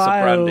quite a glass of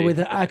while brandy with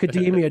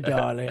academia,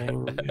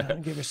 darling. I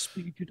gave a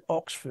speech at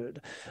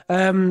Oxford.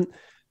 Yeah,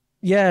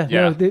 Yeah.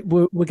 no,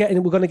 we're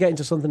going to get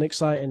into something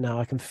exciting now.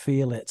 I can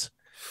feel it.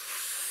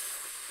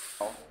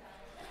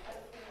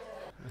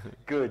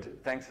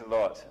 Good, thanks a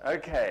lot.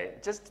 Okay,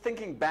 just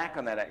thinking back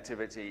on that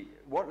activity,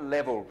 what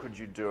level could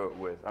you do it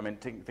with? I mean,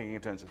 thinking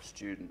in terms of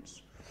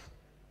students.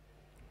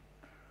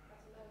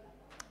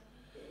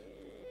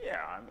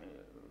 Yeah, I mean,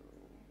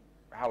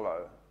 how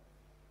low?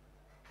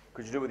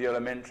 Could you do it with the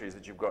elementaries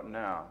that you've got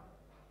now?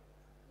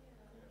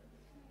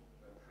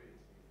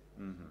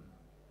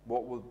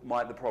 What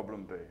might the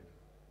problem be?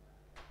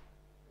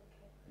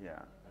 Yeah,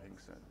 I think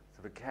so.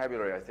 So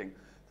vocabulary, I think.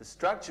 The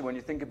structure, when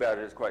you think about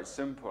it, is quite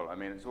simple. I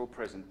mean, it's all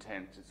present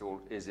tense. It's all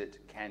is it,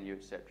 can you,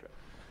 etc.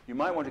 You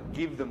might want to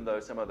give them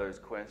some of those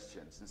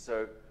questions. And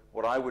so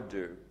what I would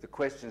do, the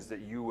questions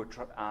that you were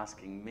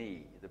asking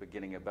me at the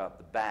beginning about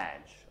the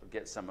badge, I'll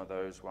get some of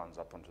those ones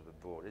up onto the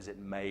board. Is it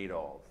made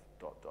of, ...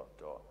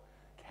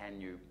 Can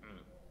you,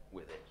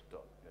 with it,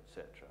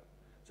 etc.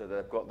 So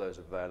they've got those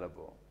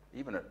available.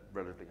 Even at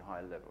relatively high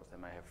levels, they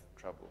may have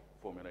trouble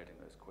formulating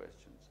those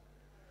questions.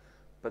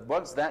 But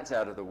once that's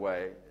out of the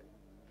way,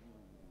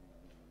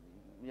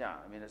 yeah,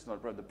 I mean, it's not a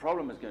problem. The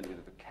problem is going to be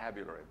the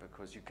vocabulary,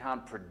 because you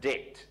can't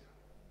predict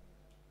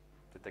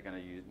that they're going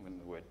to use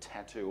the word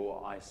tattoo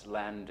or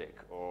Icelandic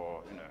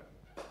or, you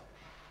know.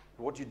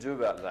 What do you do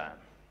about that?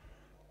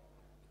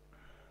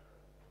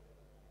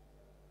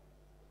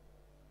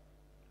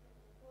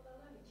 Well,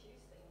 they'll only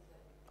choose things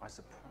that. I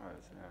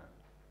suppose, yeah.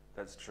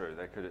 That's true.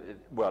 They could,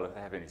 well, if they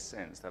have any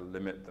sense, they'll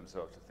limit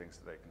themselves to things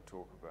that they can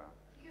talk about.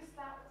 You can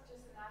start with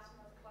just an item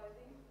of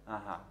clothing.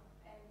 Uh-huh.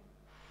 And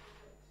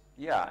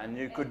Yeah, and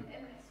you could.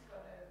 and it's got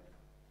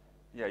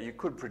a. Yeah, you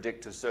could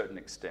predict to a certain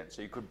extent.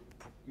 So you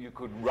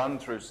could run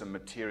through some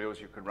materials,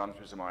 you could run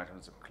through some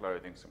items of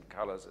clothing, some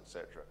colours,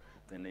 etc.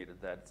 If they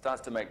needed that. It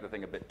starts to make the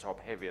thing a bit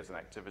top-heavy as an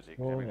activity.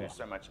 I mean, there's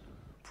so much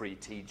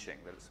pre-teaching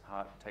that it's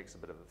hard, takes a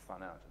bit of the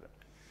fun out of it.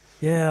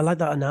 Yeah, I like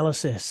that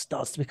analysis.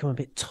 Starts to become a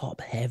bit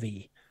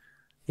top-heavy.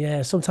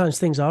 Yeah, sometimes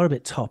things are a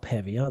bit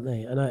top-heavy, aren't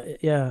they? And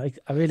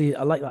I really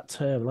like that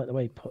term. I like the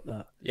way you put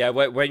that. Yeah,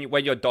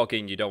 when you're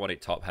dogging, you don't want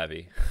it top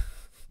heavy.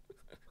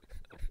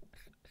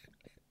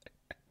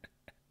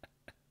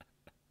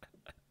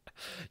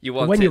 You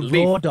want when it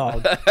you're raw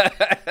dog,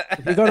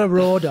 if you've got a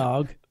raw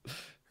dog,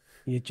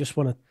 you just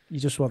want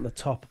the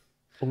top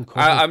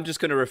uncovered. I'm just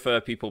going to refer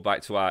people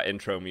back to our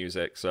intro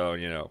music, so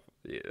you know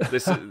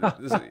this is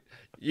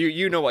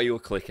you know what you were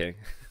clicking.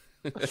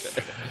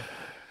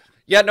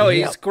 Yeah, no,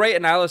 it's great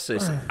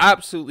analysis,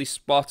 absolutely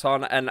spot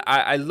on, and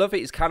I love it.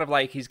 It's kind of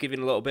like he's giving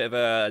a little bit of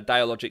a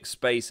dialogic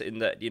space in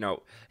that, you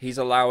know, he's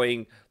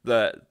allowing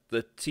the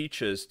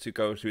teachers to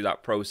go through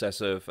that process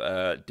of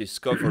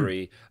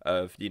discovery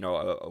of, you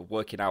know,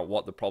 working out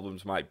what the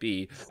problems might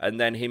be, and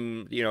then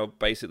him, you know,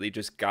 basically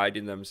just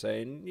guiding them,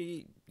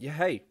 saying, yeah,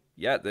 hey,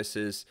 yeah, this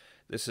is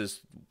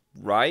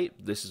right.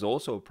 This is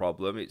also a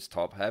problem. It's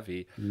top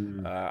heavy.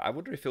 I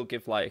wonder if he'll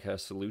give like a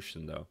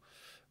solution though,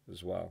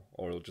 as well,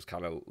 or he'll just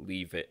kind of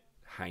leave it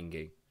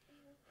hanging.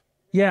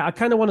 Yeah, I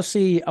kind of want to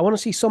see. I want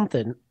to see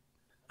something,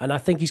 and I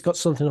think he's got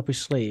something up his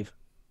sleeve.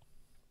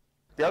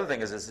 The other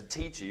thing is, as a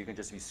teacher, you can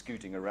just be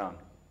scooting around.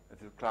 If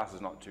the class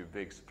is not too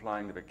big,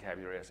 supplying the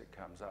vocabulary as it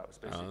comes up,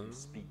 especially if you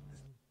speak.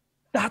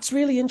 That's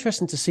really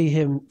interesting to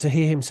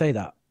hear him say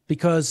that,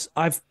 because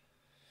I've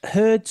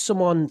heard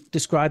someone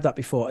describe that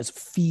before as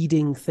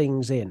feeding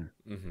things in,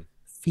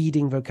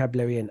 feeding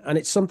vocabulary in, and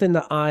it's something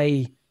that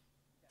I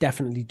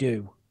definitely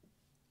do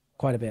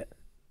quite a bit,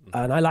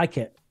 and I like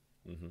it.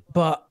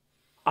 But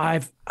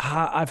I've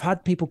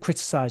had people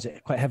criticize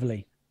it quite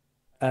heavily,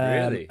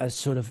 Really? as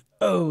sort of,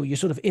 oh, you're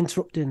sort of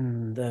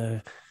interrupting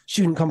the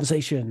student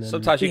conversation and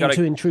Sometimes you being too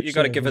gotta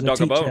intrusive give a as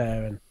dog a teacher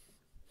bone.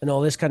 and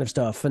all this kind of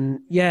stuff.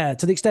 And yeah,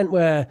 to the extent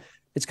where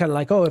it's kind of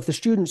like, oh, if the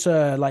students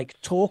are like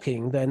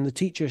talking, then the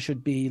teacher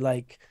should be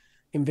like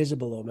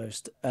invisible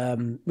almost,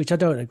 which I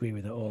don't agree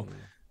with at all.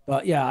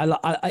 But yeah,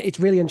 it's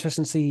really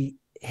interesting to see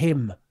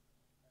him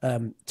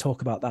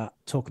talk about that,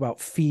 talk about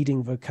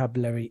feeding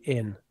vocabulary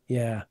in.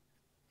 Yeah,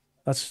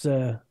 that's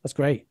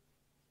great.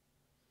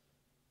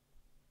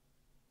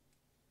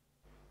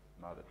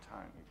 Mother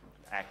tongue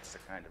acts a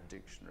kind of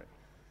dictionary.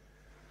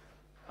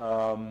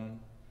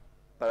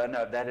 But I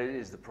know that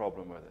is the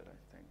problem with it,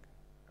 I think.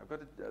 I've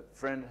got a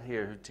friend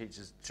here who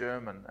teaches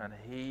German, and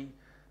he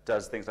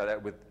does things like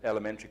that with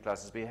elementary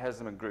classes, but he has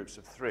them in groups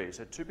of 3.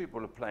 So 2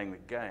 people are playing the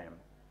game.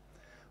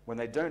 When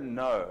they don't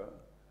know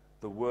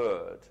the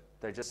word,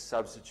 they just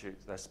substitute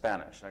their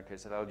Spanish. Okay,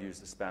 so they'll use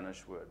the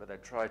Spanish word, but they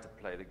try to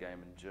play the game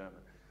in German.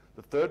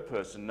 The third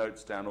person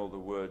notes down all the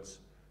words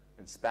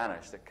in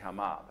Spanish that come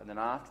up, and then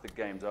after the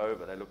game's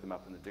over, they look them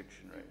up in the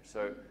dictionary.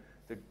 So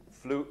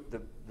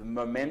the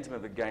momentum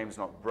of the game's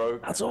not broken.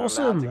 That's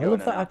awesome. I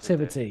love that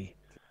activity.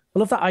 I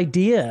love that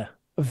idea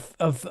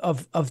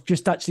of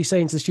just actually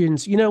saying to the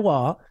students, you know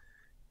what?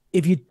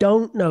 If you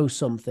don't know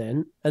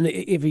something, and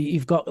if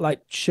you've got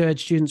like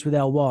shared students with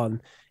L1,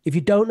 if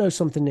you don't know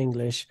something in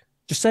English,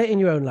 just say it in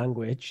your own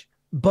language,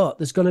 but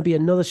there's going to be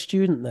another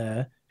student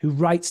there who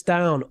writes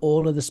down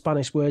all of the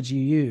Spanish words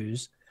you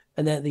use.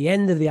 And then at the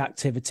end of the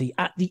activity,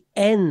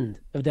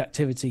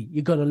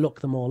 you're going to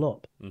look them all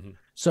up.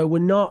 So we're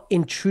not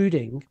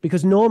intruding,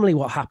 because normally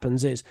what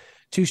happens is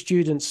 2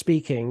 students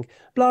speaking,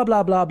 blah,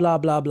 blah, blah, blah,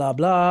 blah, blah,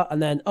 blah.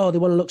 And then, oh, they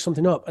want to look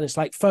something up. And it's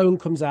like phone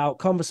comes out,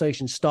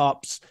 conversation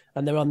stops,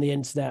 and they're on the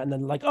internet. And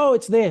then like, oh,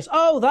 it's this.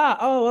 Oh, that.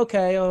 Oh,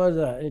 okay. Oh,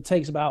 that. And it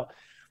takes about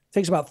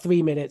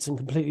 3 minutes and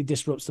completely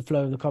disrupts the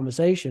flow of the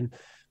conversation.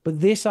 But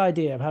this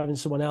idea of having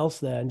someone else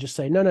there and just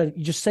say, no,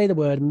 you just say the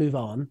word and move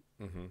on,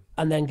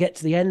 and then get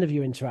to the end of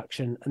your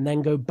interaction and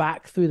then go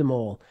back through them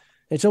all.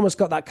 It's almost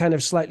got that kind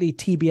of slightly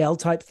TBL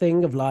type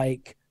thing of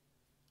like,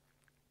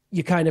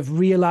 you're kind of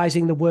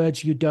realizing the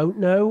words you don't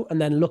know and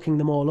then looking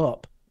them all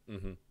up.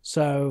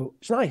 So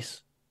it's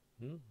nice.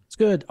 It's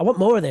good. I want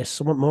more of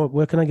this. I want more.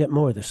 Where can I get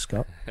more of this,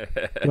 Scott?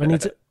 Do I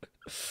need to?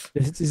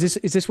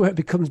 Is this where it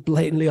becomes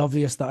blatantly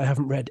obvious that I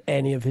haven't read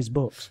any of his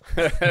books?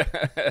 I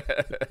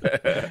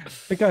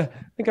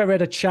think I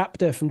read a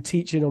chapter from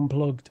Teaching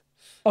Unplugged.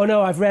 Oh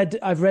no, I've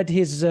read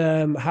his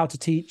How to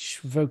Teach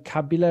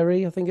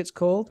Vocabulary, I think it's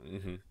called.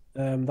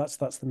 That's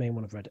the main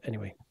one I've read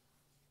anyway.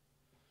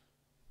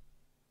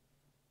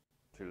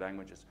 2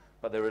 languages,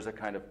 but there is a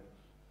kind of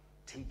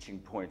teaching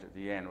point at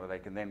the end where they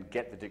can then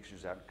get the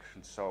dictionaries out and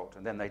consult,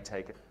 and then they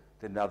take it,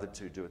 then the other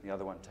 2 do it, and the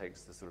other one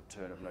takes the sort of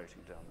turn of noting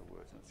down the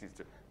words, and it seems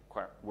to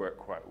work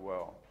quite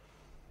well.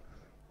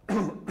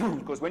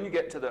 Of course, when you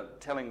get to the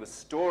telling the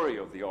story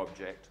of the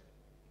object,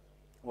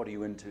 what are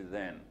you into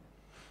then,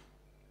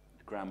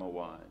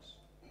 grammar-wise?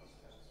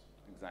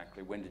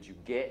 Exactly. When did you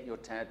get your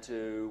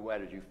tattoo? Where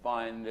did you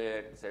find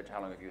it?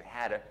 How long have you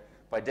had it?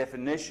 By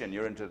definition,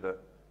 you're into the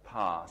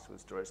past with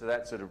story. So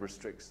that sort of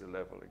restricts the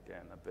level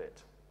again a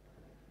bit.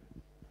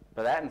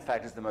 But that, in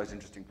fact, is the most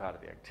interesting part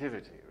of the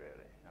activity,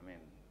 really. I mean,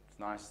 it's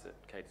nice that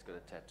Kate's got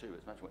a tattoo.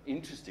 It's much more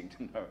interesting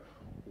to know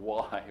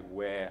why,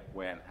 where,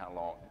 when, how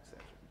long,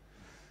 etc.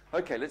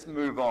 Okay, let's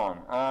move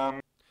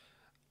on.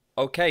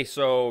 Okay,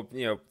 so,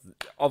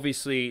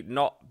 obviously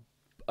not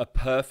a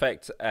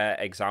perfect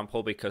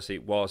example because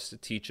it was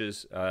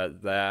teachers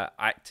there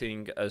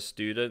acting as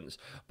students,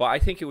 but I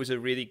think it was a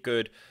really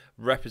good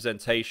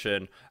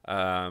representation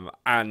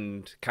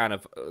and kind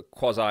of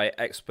quasi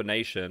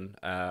explanation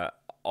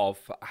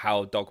of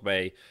how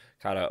DOGME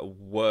kind of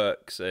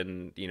works,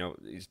 and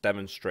is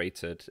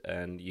demonstrated,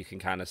 and you can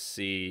kind of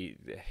see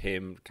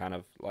him kind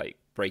of like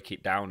break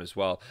it down as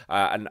well,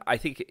 and I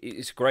think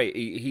it's great.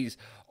 He's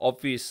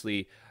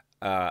obviously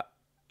a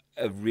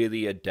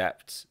really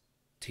adept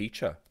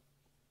teacher.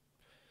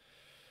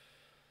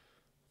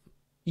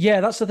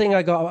 Yeah, that's the thing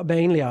I got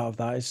mainly out of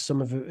that, is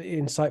some of the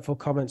insightful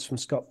comments from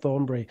Scott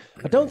Thornbury.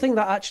 I don't think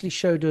that actually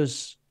showed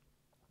us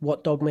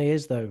what DOGME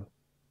is, though.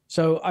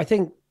 So I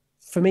think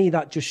for me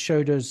that just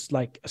showed us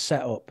like a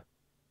setup,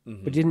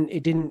 but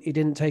it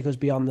didn't take us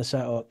beyond the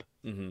setup.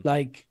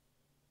 Like,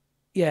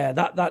 yeah,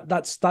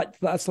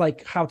 that's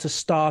like how to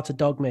start a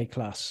DOGME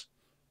class.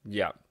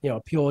 Yeah, a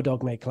pure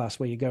DOGME class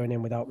where you're going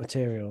in without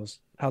materials,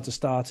 how to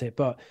start it,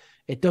 but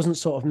it doesn't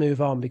sort of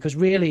move on, because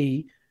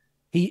really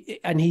he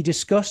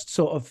discussed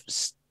sort of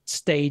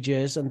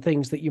stages and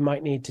things that you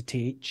might need to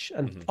teach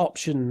and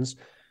options,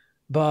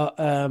 but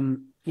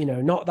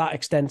not that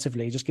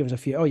extensively. Just give us a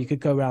few. Oh, you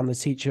could go around the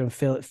teacher and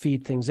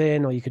feed things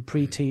in, or you could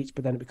pre-teach,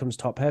 but then it becomes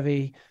top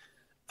heavy.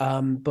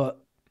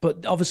 But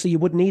obviously you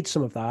would need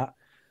some of that.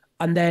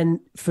 And then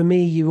for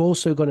me, you're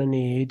also going to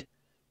need,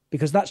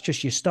 because that's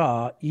just your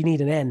start, you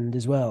need an end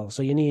as well.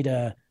 So you need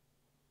a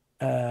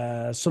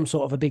some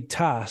sort of a big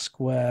task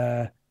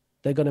where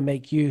they're going to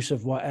make use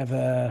of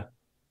whatever.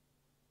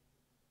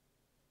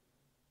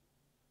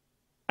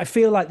 I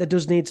feel like there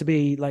does need to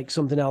be like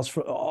something else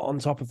on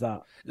top of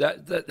that.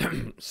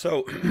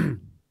 So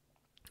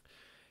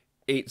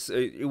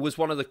it was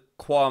one of the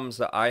qualms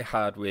that I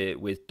had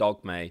with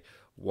DOGME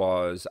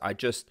was I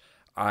can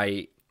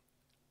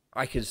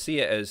see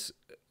it as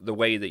the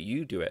way that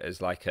you do it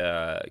as like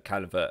a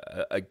kind of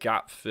a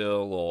gap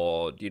fill,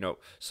 or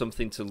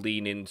something to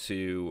lean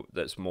into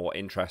that's more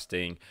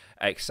interesting,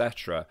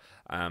 etc.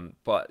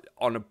 But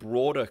on a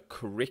broader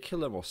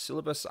curriculum or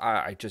syllabus,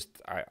 I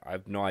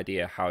have no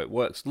idea how it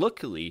works.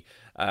 Luckily,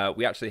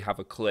 we actually have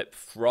a clip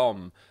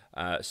from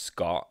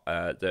Scott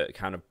that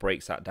kind of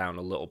breaks that down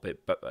a little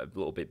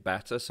bit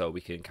better, so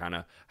we can kind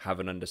of have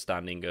an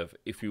understanding of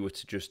if we were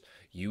to just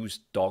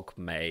use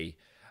DOGME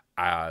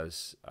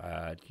as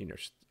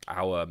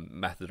our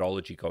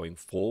methodology going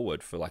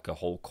forward for like a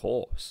whole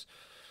course.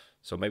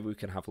 So maybe we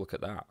can have a look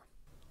at that.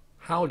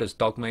 How does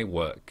DOGME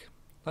work?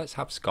 Let's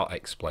have Scott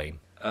explain.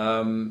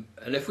 And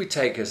if we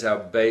take as our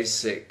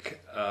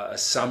basic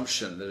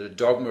assumption that a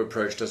dogma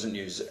approach doesn't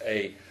use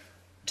a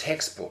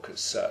textbook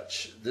as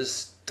such,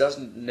 this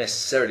doesn't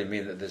necessarily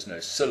mean that there's no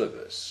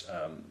syllabus.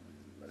 A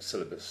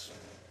syllabus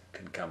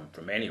can come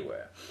from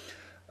anywhere.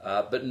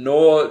 But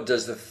nor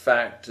does the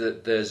fact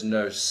that there's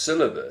no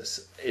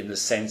syllabus, in the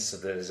sense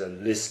that there's a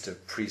list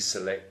of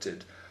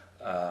pre-selected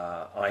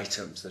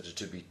items that are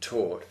to be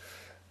taught,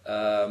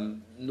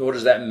 nor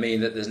does that mean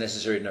that there's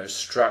necessarily no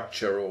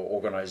structure or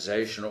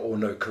organization or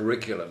no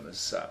curriculum as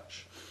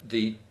such.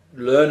 The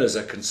learners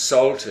are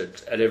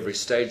consulted at every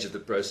stage of the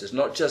process,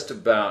 not just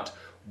about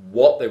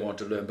what they want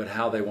to learn, but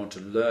how they want to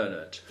learn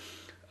it.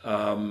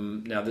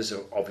 Now, this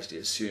obviously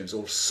assumes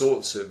all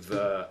sorts of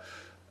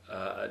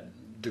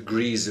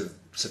degrees of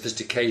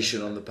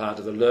sophistication on the part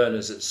of the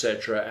learners,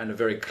 etc., and a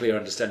very clear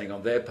understanding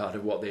on their part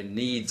of what their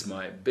needs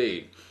might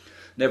be.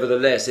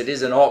 Nevertheless, it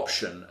is an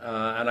option,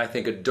 and I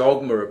think a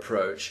dogma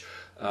approach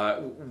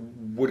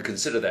would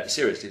consider that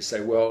seriously.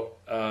 Say, well,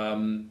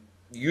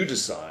 you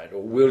decide,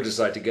 or we'll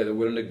decide together,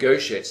 we'll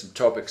negotiate some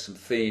topics, some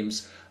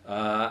themes,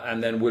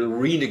 and then we'll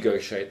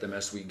renegotiate them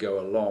as we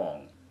go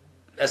along.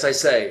 As I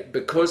say,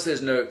 because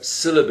there's no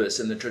syllabus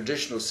in the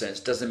traditional sense,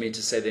 doesn't mean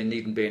to say there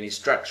needn't be any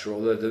structure,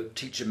 although the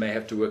teacher may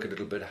have to work a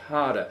little bit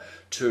harder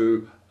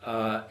to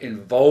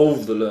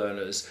involve the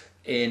learners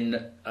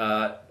in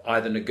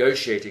either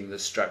negotiating the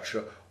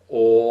structure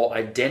or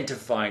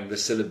identifying the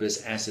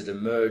syllabus as it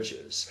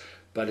emerges.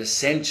 But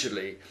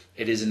essentially,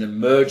 it is an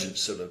emergent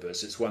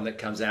syllabus. It's one that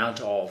comes out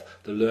of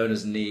the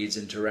learner's needs,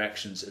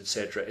 interactions,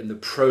 etc., in the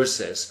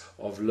process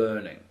of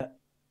learning.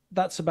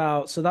 That's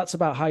about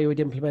how you would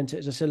implement it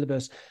as a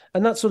syllabus,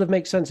 and that sort of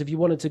makes sense. If you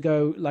wanted to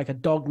go like a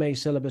DOGME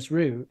syllabus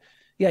route,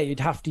 yeah,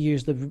 you'd have to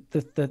use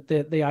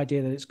the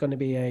idea that it's going to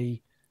be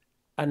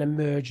an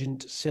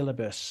emergent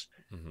syllabus,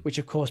 which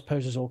of course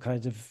poses all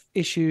kinds of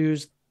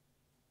issues,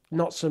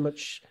 not so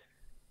much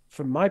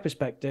from my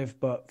perspective,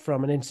 but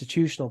from an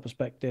institutional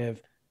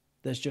perspective,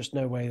 there's just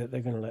no way that they're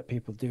going to let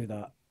people do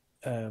that.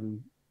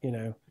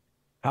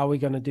 How are we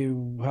going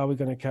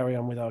to carry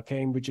on with our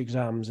Cambridge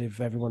exams if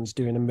everyone's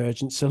doing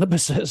emergent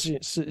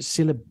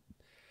syllabi?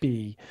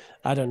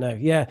 I don't know.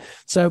 Yeah.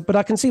 So, but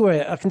I can see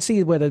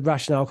where the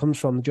rationale comes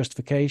from, the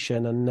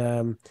justification,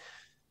 and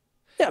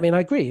yeah, I mean, I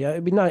agree.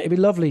 It'd be nice. It'd be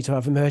lovely to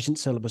have emergent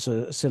syllabus,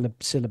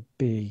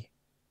 syllabi.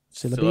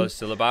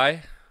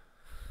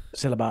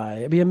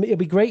 It'd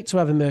be great to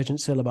have emergent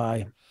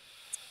syllabi.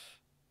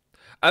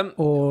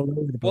 All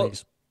over the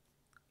place.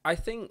 I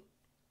think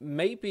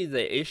maybe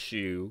the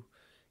issue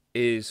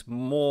is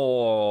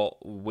more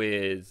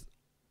with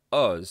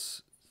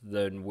us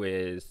than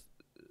with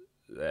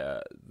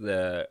the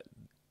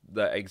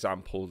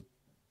example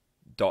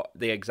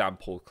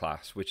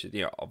class, which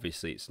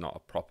obviously it's not a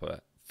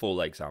proper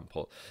full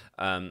example.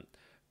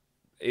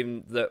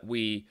 In that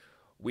we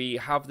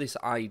have this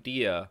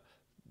idea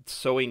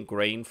so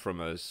ingrained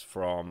from us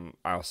from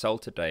our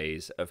CELTA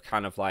days of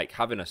kind of like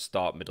having a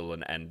start, middle,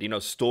 and end.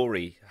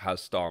 Story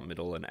has start,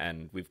 middle, and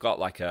end. We've got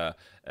like a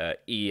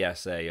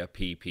ESA, a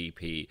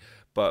PPP,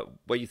 but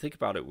when you think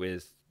about it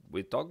with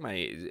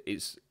DOGME,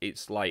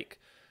 it's like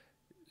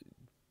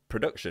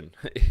production.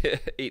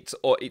 it's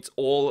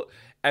all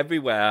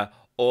everywhere,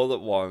 all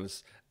at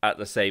once at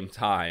the same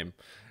time.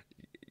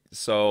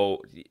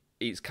 So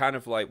it's kind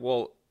of like,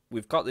 well,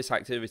 we've got this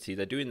activity,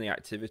 they're doing the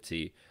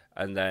activity,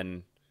 and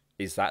then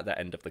is that the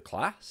end of the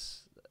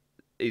class?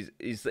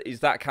 Is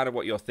that kind of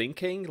what you're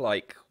thinking?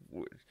 Like,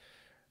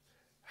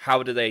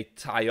 how do they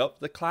tie up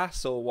the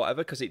class or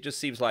whatever? Because it just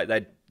seems like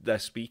they're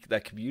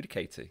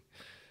communicating,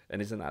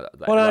 and isn't that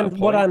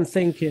what I'm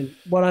thinking?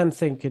 What I'm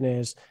thinking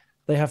is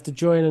they have to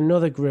join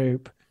another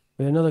group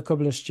with another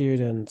couple of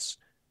students,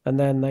 and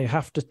then they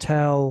have to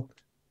tell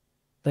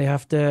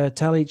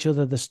each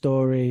other the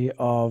story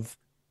of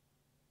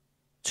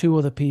two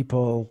other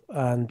people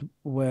and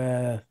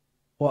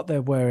what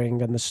they're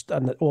wearing and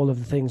all of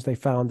the things they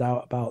found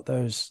out about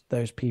those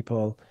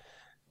people.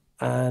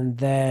 And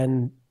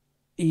then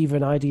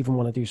I'd even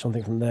want to do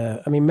something from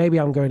there. I mean, maybe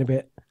I'm going a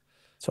bit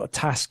sort of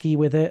tasky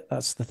with it.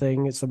 That's the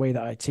thing. It's the way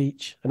that I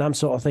teach. And I'm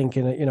sort of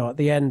thinking, at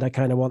the end, I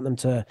kind of want them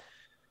to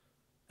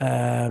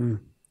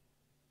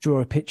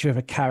draw a picture of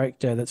a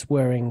character that's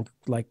wearing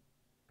like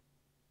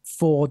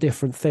 4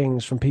 different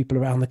things from people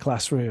around the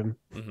classroom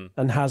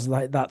and has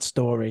like that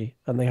story.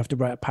 And they have to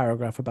write a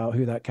paragraph about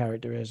who that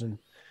character is and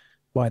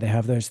why they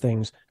have those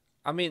things.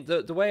 I mean,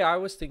 the way I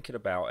was thinking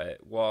about it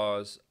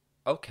was,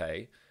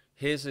 okay,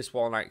 here's this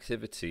one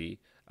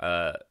activity,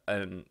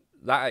 and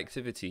that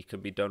activity can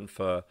be done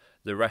for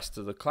the rest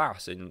of the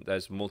class, and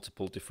there's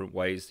multiple different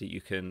ways that you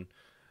can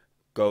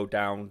go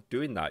down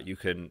doing that. You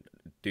can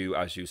do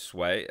as you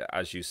say,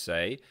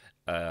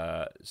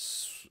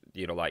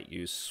 like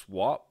you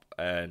swap,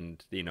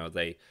 and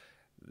they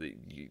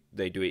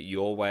do it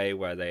your way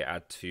where they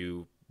add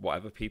to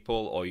whatever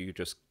people, or you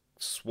just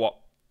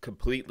swap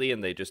completely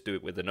and they just do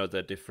it with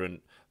another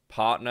different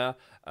partner,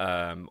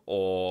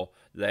 or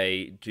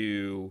they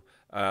do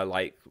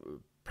like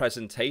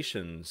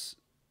presentations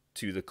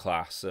to the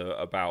class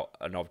about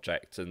an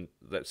object, and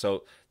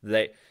so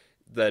they're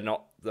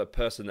not, the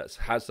person that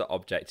has the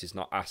object is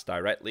not asked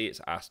directly,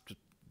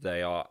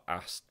 they are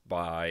asked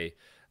by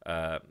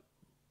the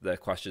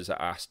questions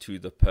are asked to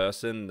the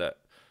person that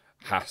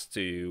has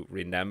to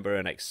remember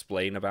and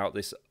explain about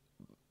this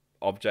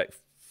object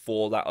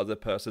for that other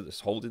person that's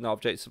holding the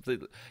object.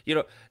 Something,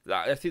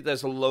 I think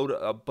there's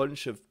a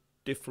bunch of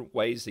different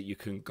ways that you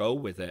can go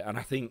with it, and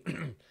I think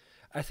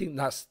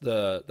that's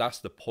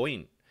the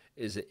point.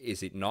 Is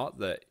it not,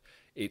 that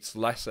it's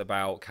less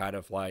about kind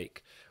of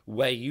like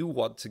where you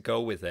want to go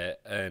with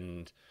it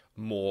and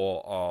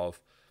more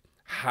of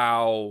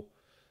how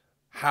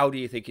do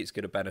you think it's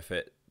going to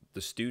benefit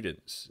the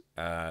students?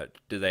 And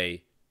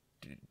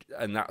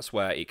that's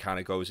where it kind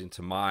of goes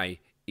into my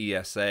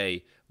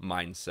ESA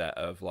mindset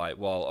of like,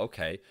 well,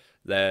 okay,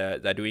 they're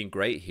doing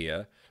great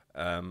here.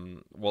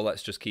 Well,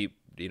 let's just keep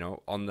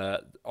on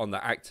the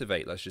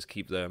activate. Let's just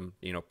keep them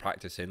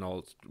practicing.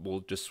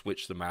 We'll just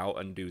switch them out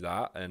and do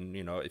that. And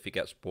if it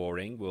gets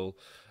boring,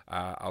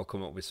 I'll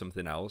come up with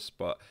something else.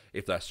 But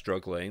if they're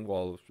struggling,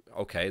 well,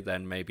 okay,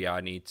 then maybe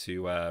I need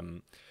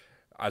to.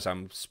 As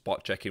I'm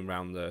spot checking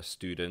around the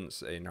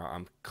students,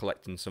 I'm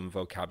collecting some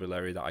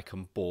vocabulary that I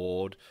can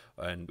board,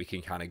 and we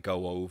can kind of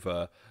go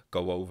over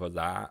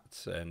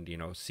that, and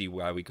see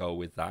where we go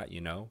with that,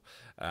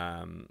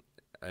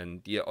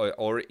 and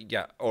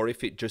or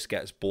if it just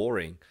gets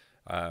boring,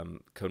 how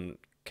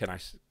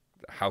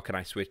can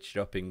I switch it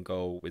up and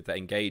go with the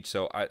engage?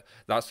 So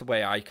that's the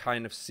way I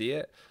kind of see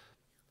it,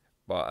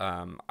 but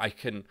I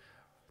can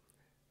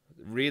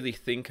really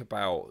think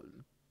about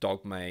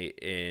DOGME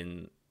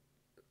in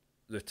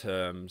the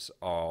terms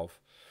of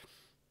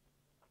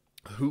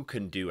who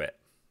can do it.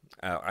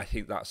 I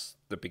think that's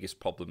the biggest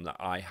problem that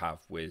I have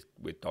with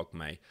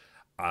DOGME.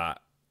 I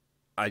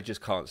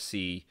just can't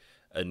see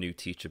a new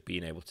teacher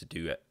being able to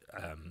do it.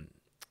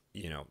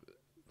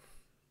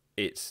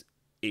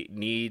 It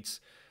needs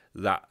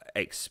that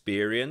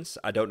experience.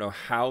 I don't know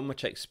how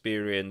much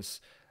experience.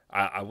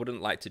 I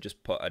wouldn't like to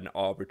just put an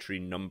arbitrary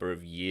number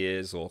of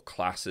years or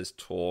classes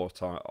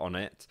taught on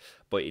it,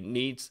 but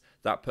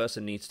that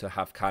person needs to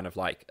have kind of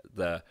like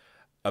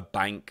a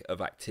bank of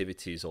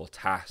activities or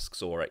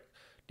tasks, or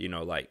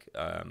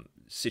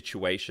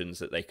situations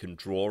that they can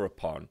draw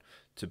upon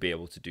to be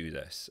able to do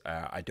this.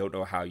 I don't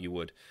know how you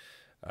would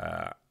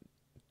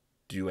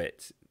do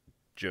it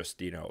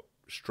just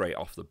straight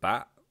off the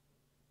bat.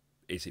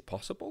 Is it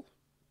possible?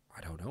 I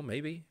don't know,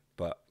 maybe,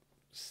 but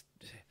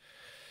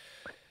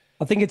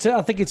I think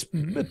it's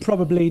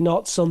probably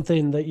not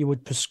something that you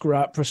would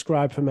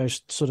prescribe for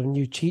most sort of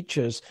new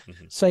teachers.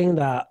 Saying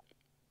that,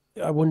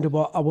 I wonder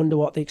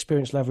what the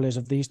experience level is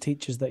of these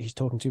teachers that he's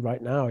talking to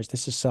right now. Is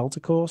this a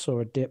CELTA course or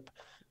a DIP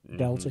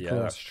Delta course? Yeah,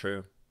 that's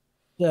true.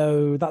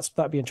 So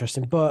that'd be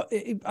interesting. But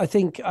I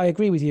think I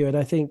agree with you, and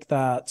I think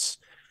that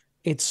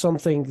it's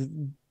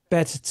something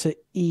better to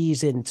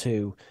ease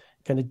into,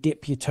 kind of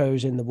dip your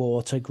toes in the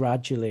water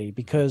gradually,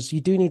 because you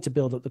do need to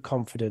build up the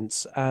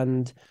confidence.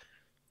 And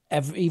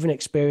even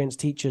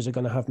experienced teachers are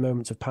going to have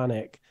moments of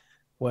panic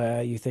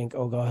where you think,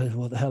 oh God,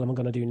 what the hell am I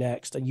going to do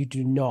next? And you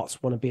do not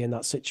want to be in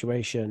that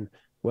situation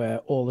where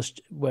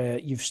where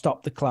you've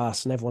stopped the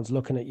class and everyone's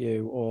looking at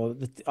you, or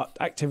the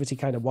activity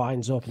kind of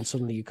winds up and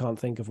suddenly you can't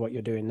think of what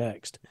you're doing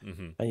next.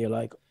 And you're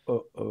like,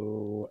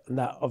 uh-oh. And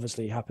that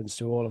obviously happens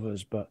to all of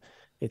us, but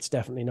it's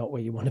definitely not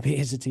where you want to be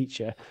as a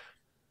teacher.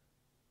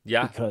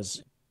 Yeah.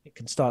 Because it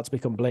can start to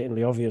become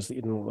blatantly obvious that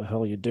you don't know what the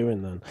hell you're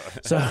doing then.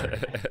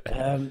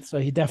 So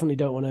you definitely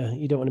don't want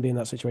to be in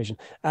that situation.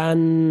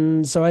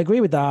 And so I agree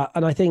with that.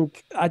 And I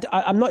think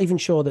I'm not even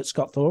sure that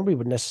Scott Thornbury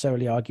would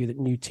necessarily argue that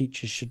new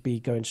teachers should be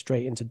going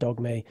straight into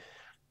DOGME,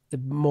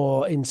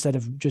 more instead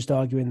of just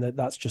arguing that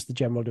that's just the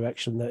general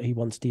direction that he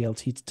wants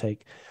DLT to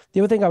take.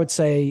 The other thing I would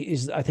say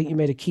is, I think you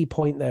made a key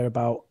point there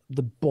about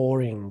the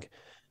boring.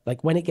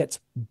 Like when it gets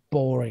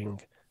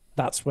boring,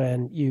 that's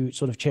when you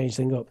sort of change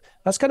things up.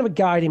 That's kind of a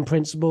guiding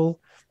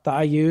principle that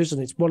I use. And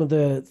it's one of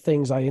the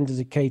things I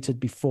indicated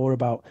before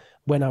about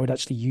when I would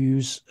actually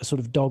use a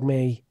sort of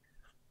DOGME,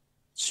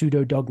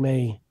 pseudo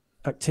DOGME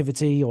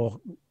activity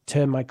or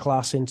turn my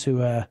class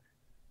into a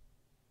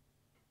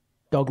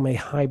DOGME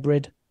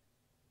hybrid,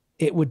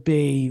 it would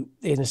be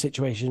in a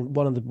situation,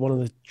 one of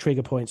the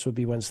trigger points would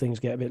be when things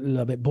get a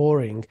little bit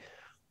boring.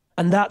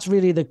 And that's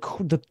really the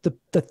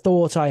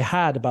thought I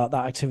had about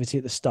that activity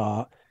at the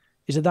start,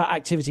 is that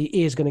activity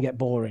is going to get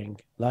boring.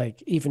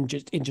 Like even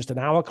just in just an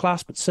hour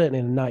class, but certainly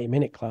in a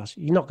 90-minute class,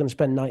 you're not going to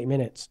spend 90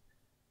 minutes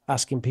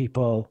asking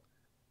people,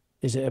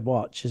 is it a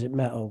watch? Is it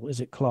metal? Is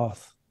it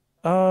cloth?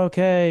 Oh,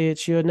 okay,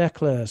 it's your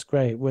necklace.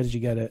 Great. Where did you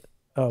get it?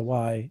 Oh,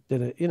 why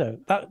did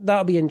it?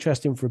 That'll be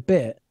interesting for a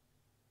bit.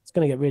 It's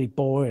going to get really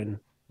boring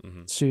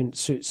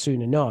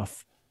soon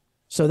enough.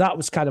 So that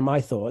was kind of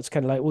my thought. It's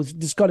kind of like, well,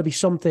 there's got to be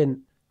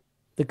something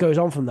that goes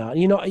on from that.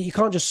 You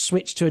can't just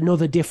switch to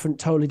another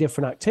totally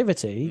different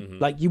activity.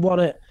 Like you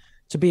want it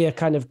to be a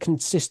kind of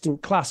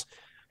consistent class,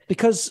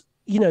 because,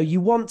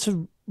 you want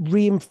to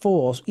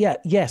reinforce,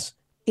 yes,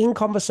 in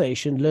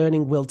conversation,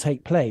 learning will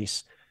take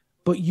place,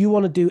 but you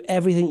want to do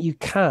everything you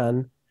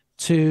can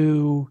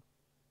to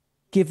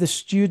give the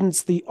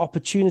students the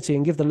opportunity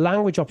and give the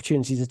language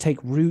opportunity to take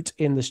root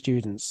in the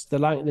students, the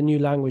new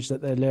language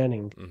that they're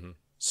learning.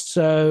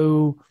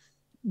 So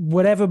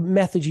whatever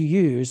method you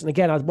use, and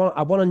again, I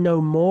want to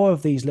know more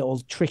of these little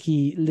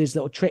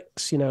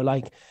tricks,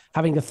 like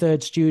having a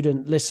third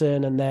student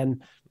listen and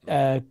then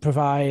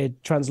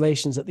provide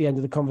translations at the end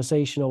of the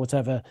conversation or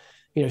whatever,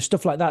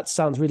 stuff like that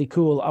sounds really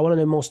cool. I want to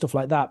know more stuff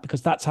like that,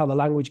 because that's how the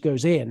language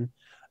goes in.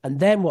 And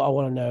then what I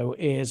want to know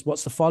is,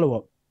 what's the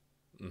follow-up?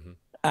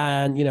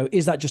 And,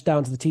 is that just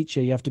down to the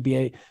teacher? You have to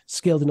be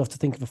skilled enough to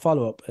think of a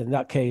follow-up. In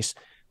that case,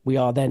 we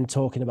are then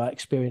talking about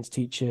experienced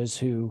teachers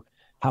who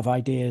have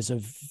ideas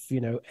of,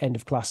 end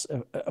of class,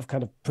 of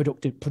kind of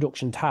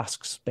production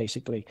tasks,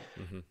 basically.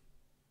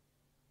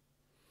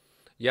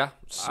 Yeah.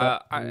 So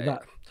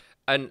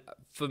and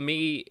for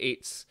me,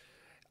 it's,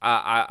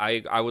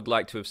 I would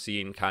like to have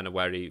seen kind of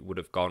where he would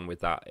have gone with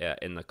that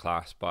in the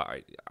class, but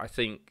I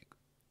think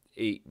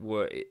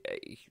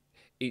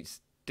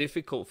it's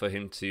difficult for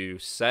him to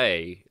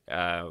say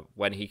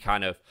when he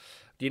kind of,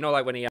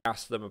 like when he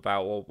asked them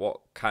about,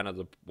 well,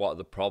 what are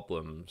the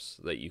problems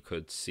that you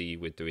could see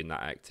with doing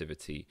that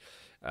activity,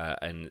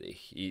 and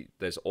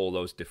there's all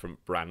those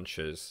different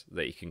branches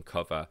that he can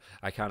cover.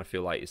 I kind of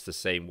feel like it's the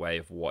same way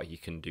of what he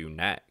can do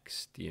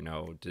next.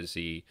 Does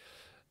he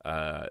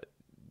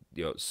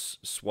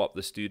swap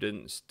the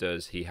students?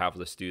 Does he have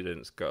the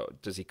students go?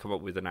 Does he come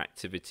up with an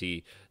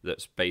activity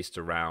that's based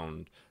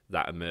around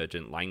that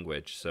emergent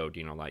language? So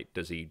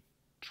does he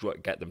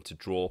get them to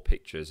draw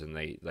pictures, and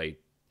they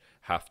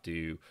have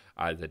to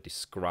either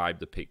describe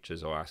the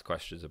pictures or ask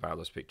questions about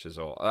those pictures,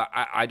 or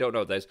I don't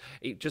know.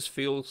 It just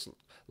feels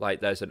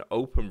like there's an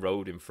open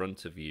road in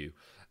front of you,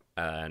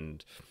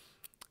 and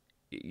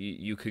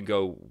you can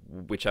go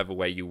whichever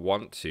way you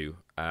want to.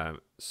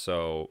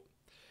 So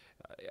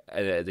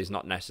there's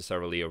not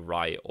necessarily a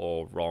right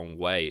or wrong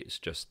way. It's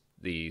just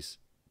these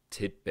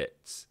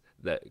tidbits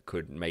that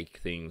could make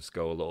things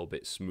go a little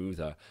bit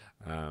smoother.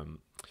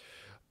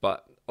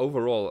 But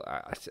overall,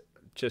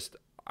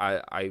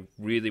 I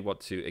really want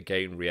to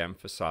again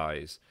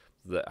re-emphasize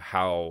that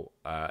how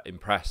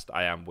impressed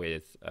I am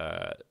with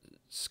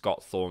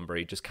Scott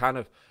Thornbury, just kind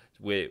of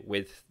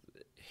with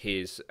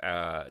his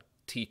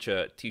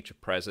teacher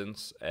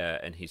presence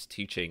and his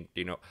teaching.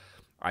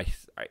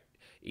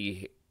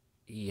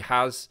 He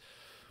has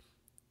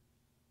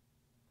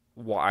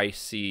what I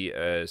see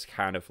as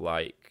kind of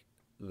like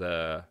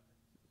that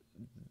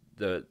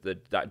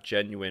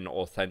genuine,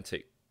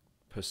 authentic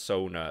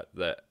persona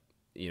that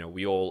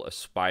we all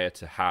aspire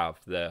to have,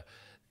 that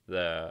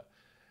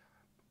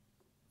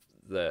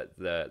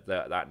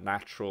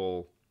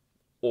natural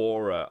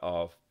aura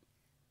of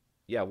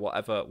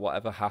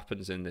whatever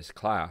happens in this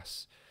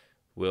class,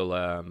 we'll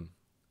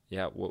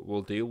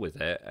deal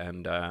with it,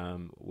 and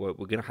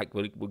we're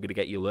gonna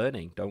get you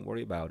learning. Don't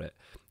worry about it.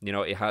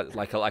 It has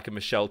like a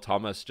Michelle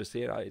Thomas. Just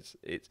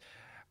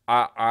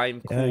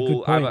I'm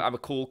cool. I'm a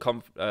cool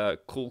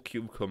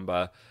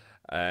cucumber,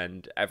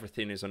 and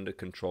everything is under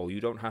control.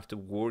 You don't have to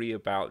worry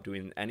about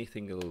doing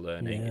anything of the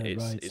learning.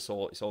 It's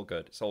all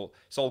good. It's all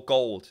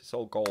gold. It's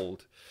all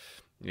gold.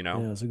 Yeah,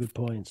 that's a good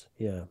point.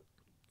 Yeah.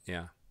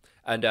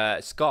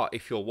 And Scott,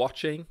 if you're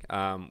watching,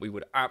 we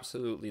would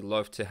absolutely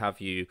love to have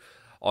you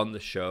on the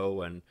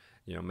show, and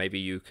maybe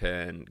you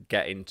can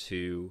get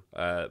into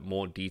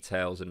more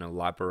details and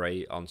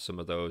elaborate on some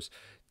of those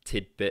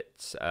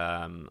tidbits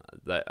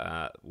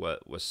that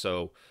were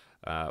so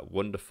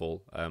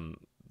wonderful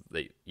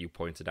that you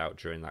pointed out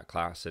during that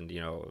class. And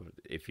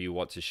if you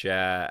want to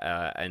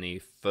share any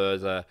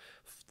further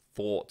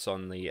thoughts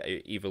on the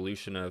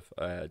evolution of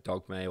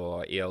DOGME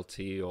or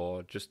ELT,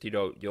 or just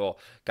your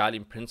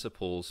guiding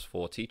principles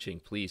for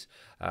teaching, please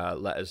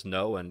let us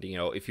know. And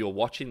if you're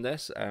watching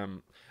this,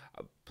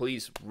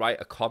 please write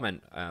a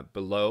comment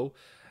below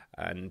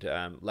and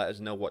let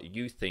us know what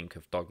you think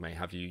of DOGME.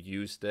 Have you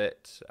used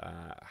it?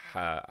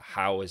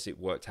 How has it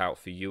worked out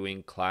for you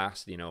in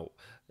class?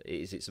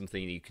 Is it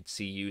something you could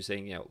see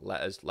using?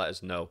 Let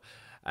us know.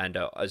 And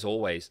as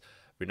always,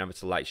 remember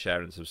to like,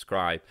 share, and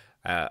subscribe.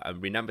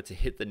 And remember to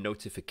hit the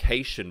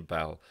notification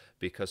bell,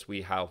 because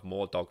we have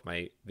more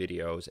DOGME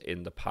videos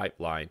in the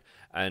pipeline.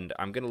 And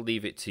I'm going to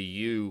leave it to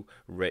you,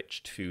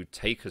 Rich, to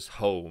take us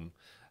home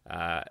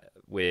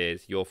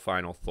with your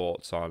final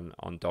thoughts on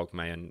DOGME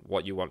and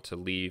what you want to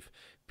leave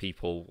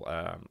people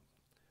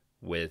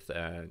with,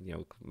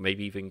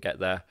 maybe even get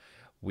their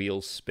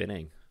wheels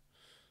spinning.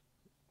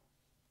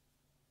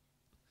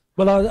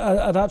 Well,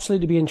 I'd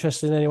absolutely be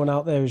interested in anyone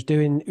out there who's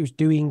doing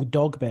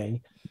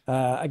DOGME.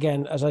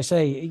 Again, as I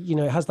say,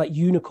 it has that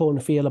unicorn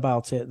feel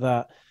about it,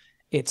 that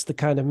it's the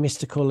kind of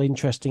mystical,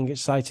 interesting,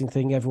 exciting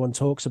thing everyone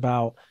talks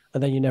about,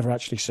 and then you never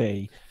actually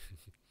see.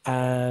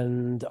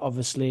 And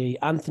obviously,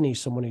 Anthony's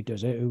someone who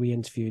does it, who we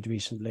interviewed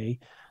recently.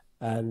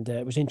 And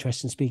it was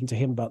interesting speaking to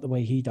him about the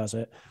way he does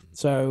it.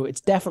 So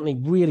it's definitely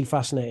really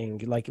fascinating.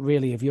 Like,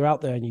 really, if you're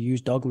out there and you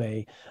use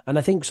DOGME, and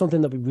I think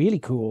something that'd be really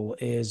cool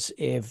is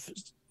if,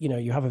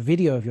 you have a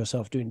video of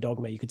yourself doing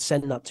DOGME, you could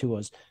send that to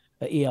us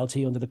at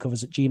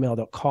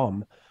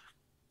eltunderthecovers@gmail.com.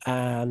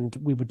 And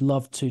we would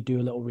love to do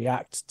a little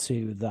react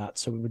to that.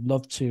 So we would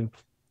love to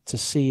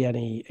see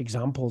any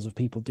examples of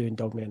people doing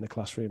DOGME in the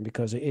classroom,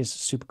 because it is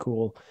super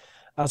cool.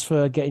 As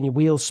for getting your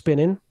wheels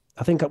spinning,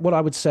 I think what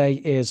I would say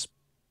is,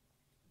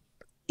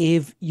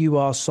 if you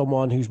are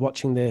someone who's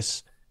watching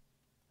this,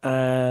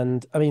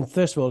 and I mean,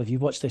 first of all, if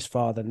you've watched this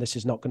far, then this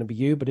is not going to be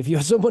you. But if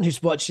you're someone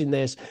who's watching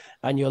this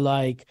and you're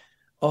like,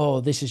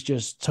 oh, this is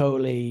just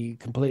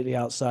completely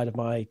outside of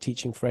my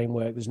teaching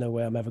framework, there's no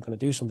way I'm ever going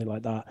to do something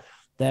like that,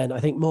 then I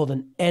think more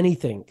than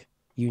anything,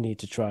 you need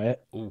to try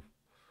it. Ooh.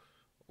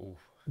 Ooh.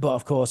 But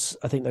of course,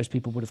 I think those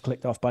people would have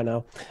clicked off by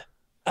now.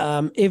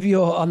 If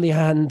you're, on the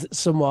hand,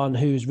 someone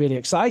who's really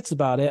excited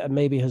about it and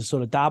maybe has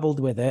sort of dabbled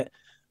with it,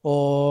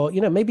 or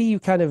maybe you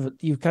kind of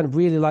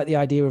really like the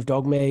idea of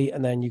DOGME,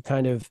 and then you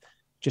kind of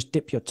just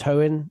dip your toe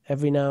in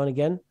every now and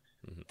again,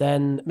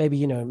 then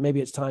maybe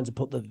maybe it's time to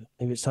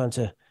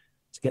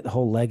get the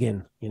whole leg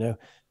in.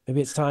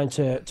 Maybe it's time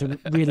to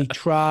really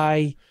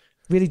try,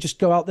 really just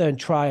go out there and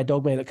try a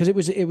DOGME, because it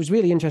was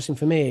really interesting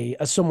for me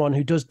as someone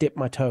who does dip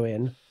my toe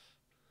in.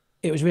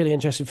 It was really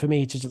interesting for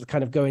me to just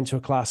kind of go into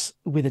a class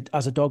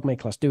as a DOGME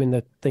class, doing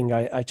the thing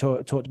I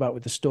talked about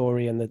with the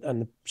story and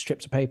the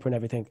strips of paper and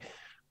everything.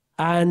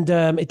 And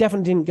it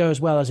definitely didn't go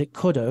as well as it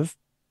could have,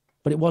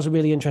 but it was a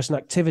really interesting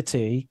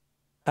activity,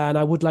 and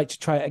I would like to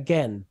try it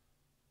again.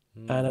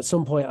 And at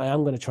some point I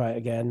am going to try it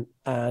again,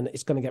 and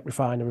it's going to get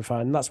refined and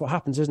refined. And that's what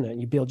happens, isn't it? And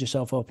you build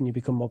yourself up and you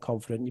become more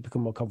confident, and you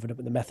become more confident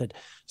with the method.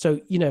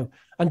 So,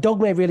 and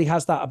DOGME really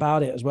has that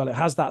about it as well. It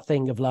has that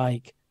thing of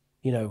like,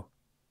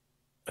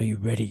 are you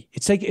ready?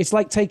 It's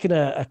like taking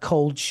a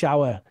cold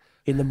shower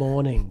in the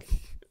morning,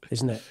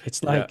 isn't it?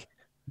 It's like,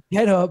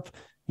 get up,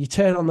 you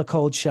turn on the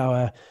cold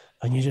shower,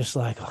 and you're just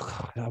like,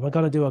 oh God, am I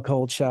going to do a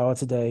cold shower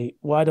today?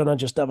 Why don't I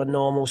just have a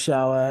normal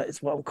shower? It's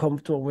what I'm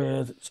comfortable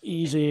with. It's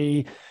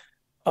easy.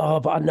 Oh,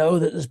 but I know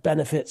that there's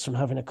benefits from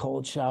having a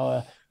cold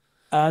shower.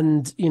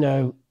 And,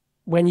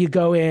 when you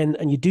go in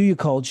and you do your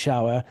cold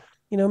shower,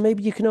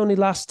 maybe you can only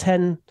last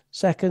 10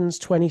 seconds,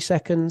 20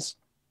 seconds.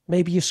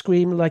 Maybe you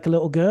scream like a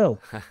little girl,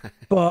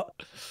 but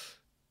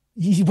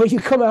you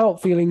come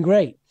out feeling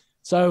great.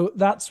 So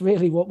that's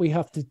really what we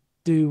have to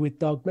do with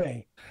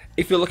DOGME.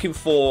 If you're looking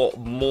for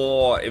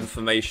more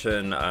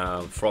information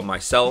from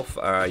myself,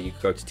 you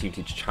can go to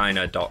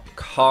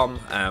teamteacherchina.com.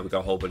 We've got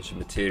a whole bunch of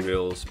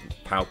materials,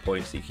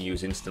 PowerPoints that you can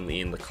use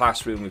instantly in the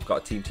classroom. We've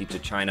got a Team Teacher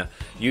China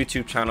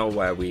YouTube channel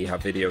where we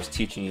have videos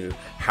teaching you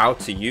how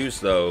to use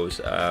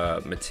those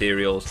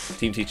materials.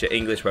 Team Teacher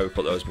English, where we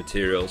put those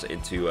materials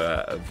into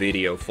a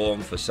video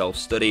form for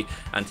self-study.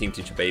 And Team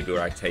Teacher Baby,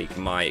 where I take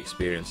my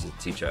experience as a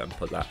teacher and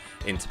put that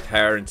into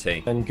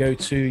parenting. And go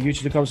to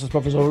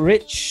youtube.com/Professor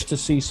Rich to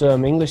see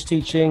some English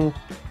teaching.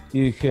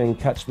 You can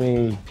catch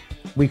me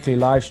weekly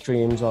live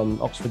streams on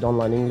Oxford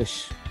Online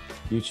English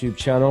YouTube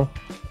channel.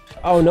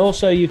 Oh, and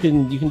also you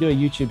can do a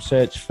YouTube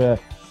search for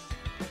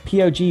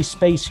POG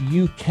space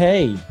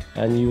UK,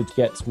 and you would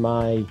get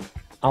my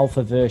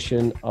alpha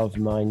version of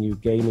my new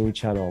gaming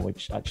channel,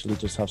 which actually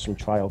just have some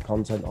trial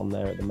content on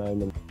there at the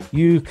moment.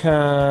 You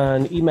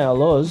can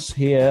email us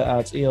here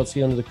at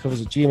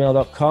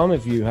eltunderthecovers@gmail.com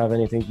if you have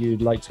anything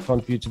you'd like to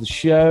contribute to the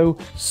show.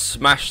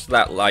 Smash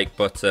that like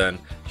button,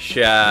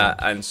 share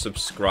and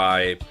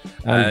subscribe.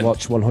 And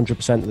watch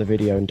 100% of the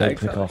video and don't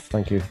click off.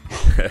 Thank you.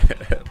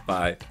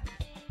 Bye.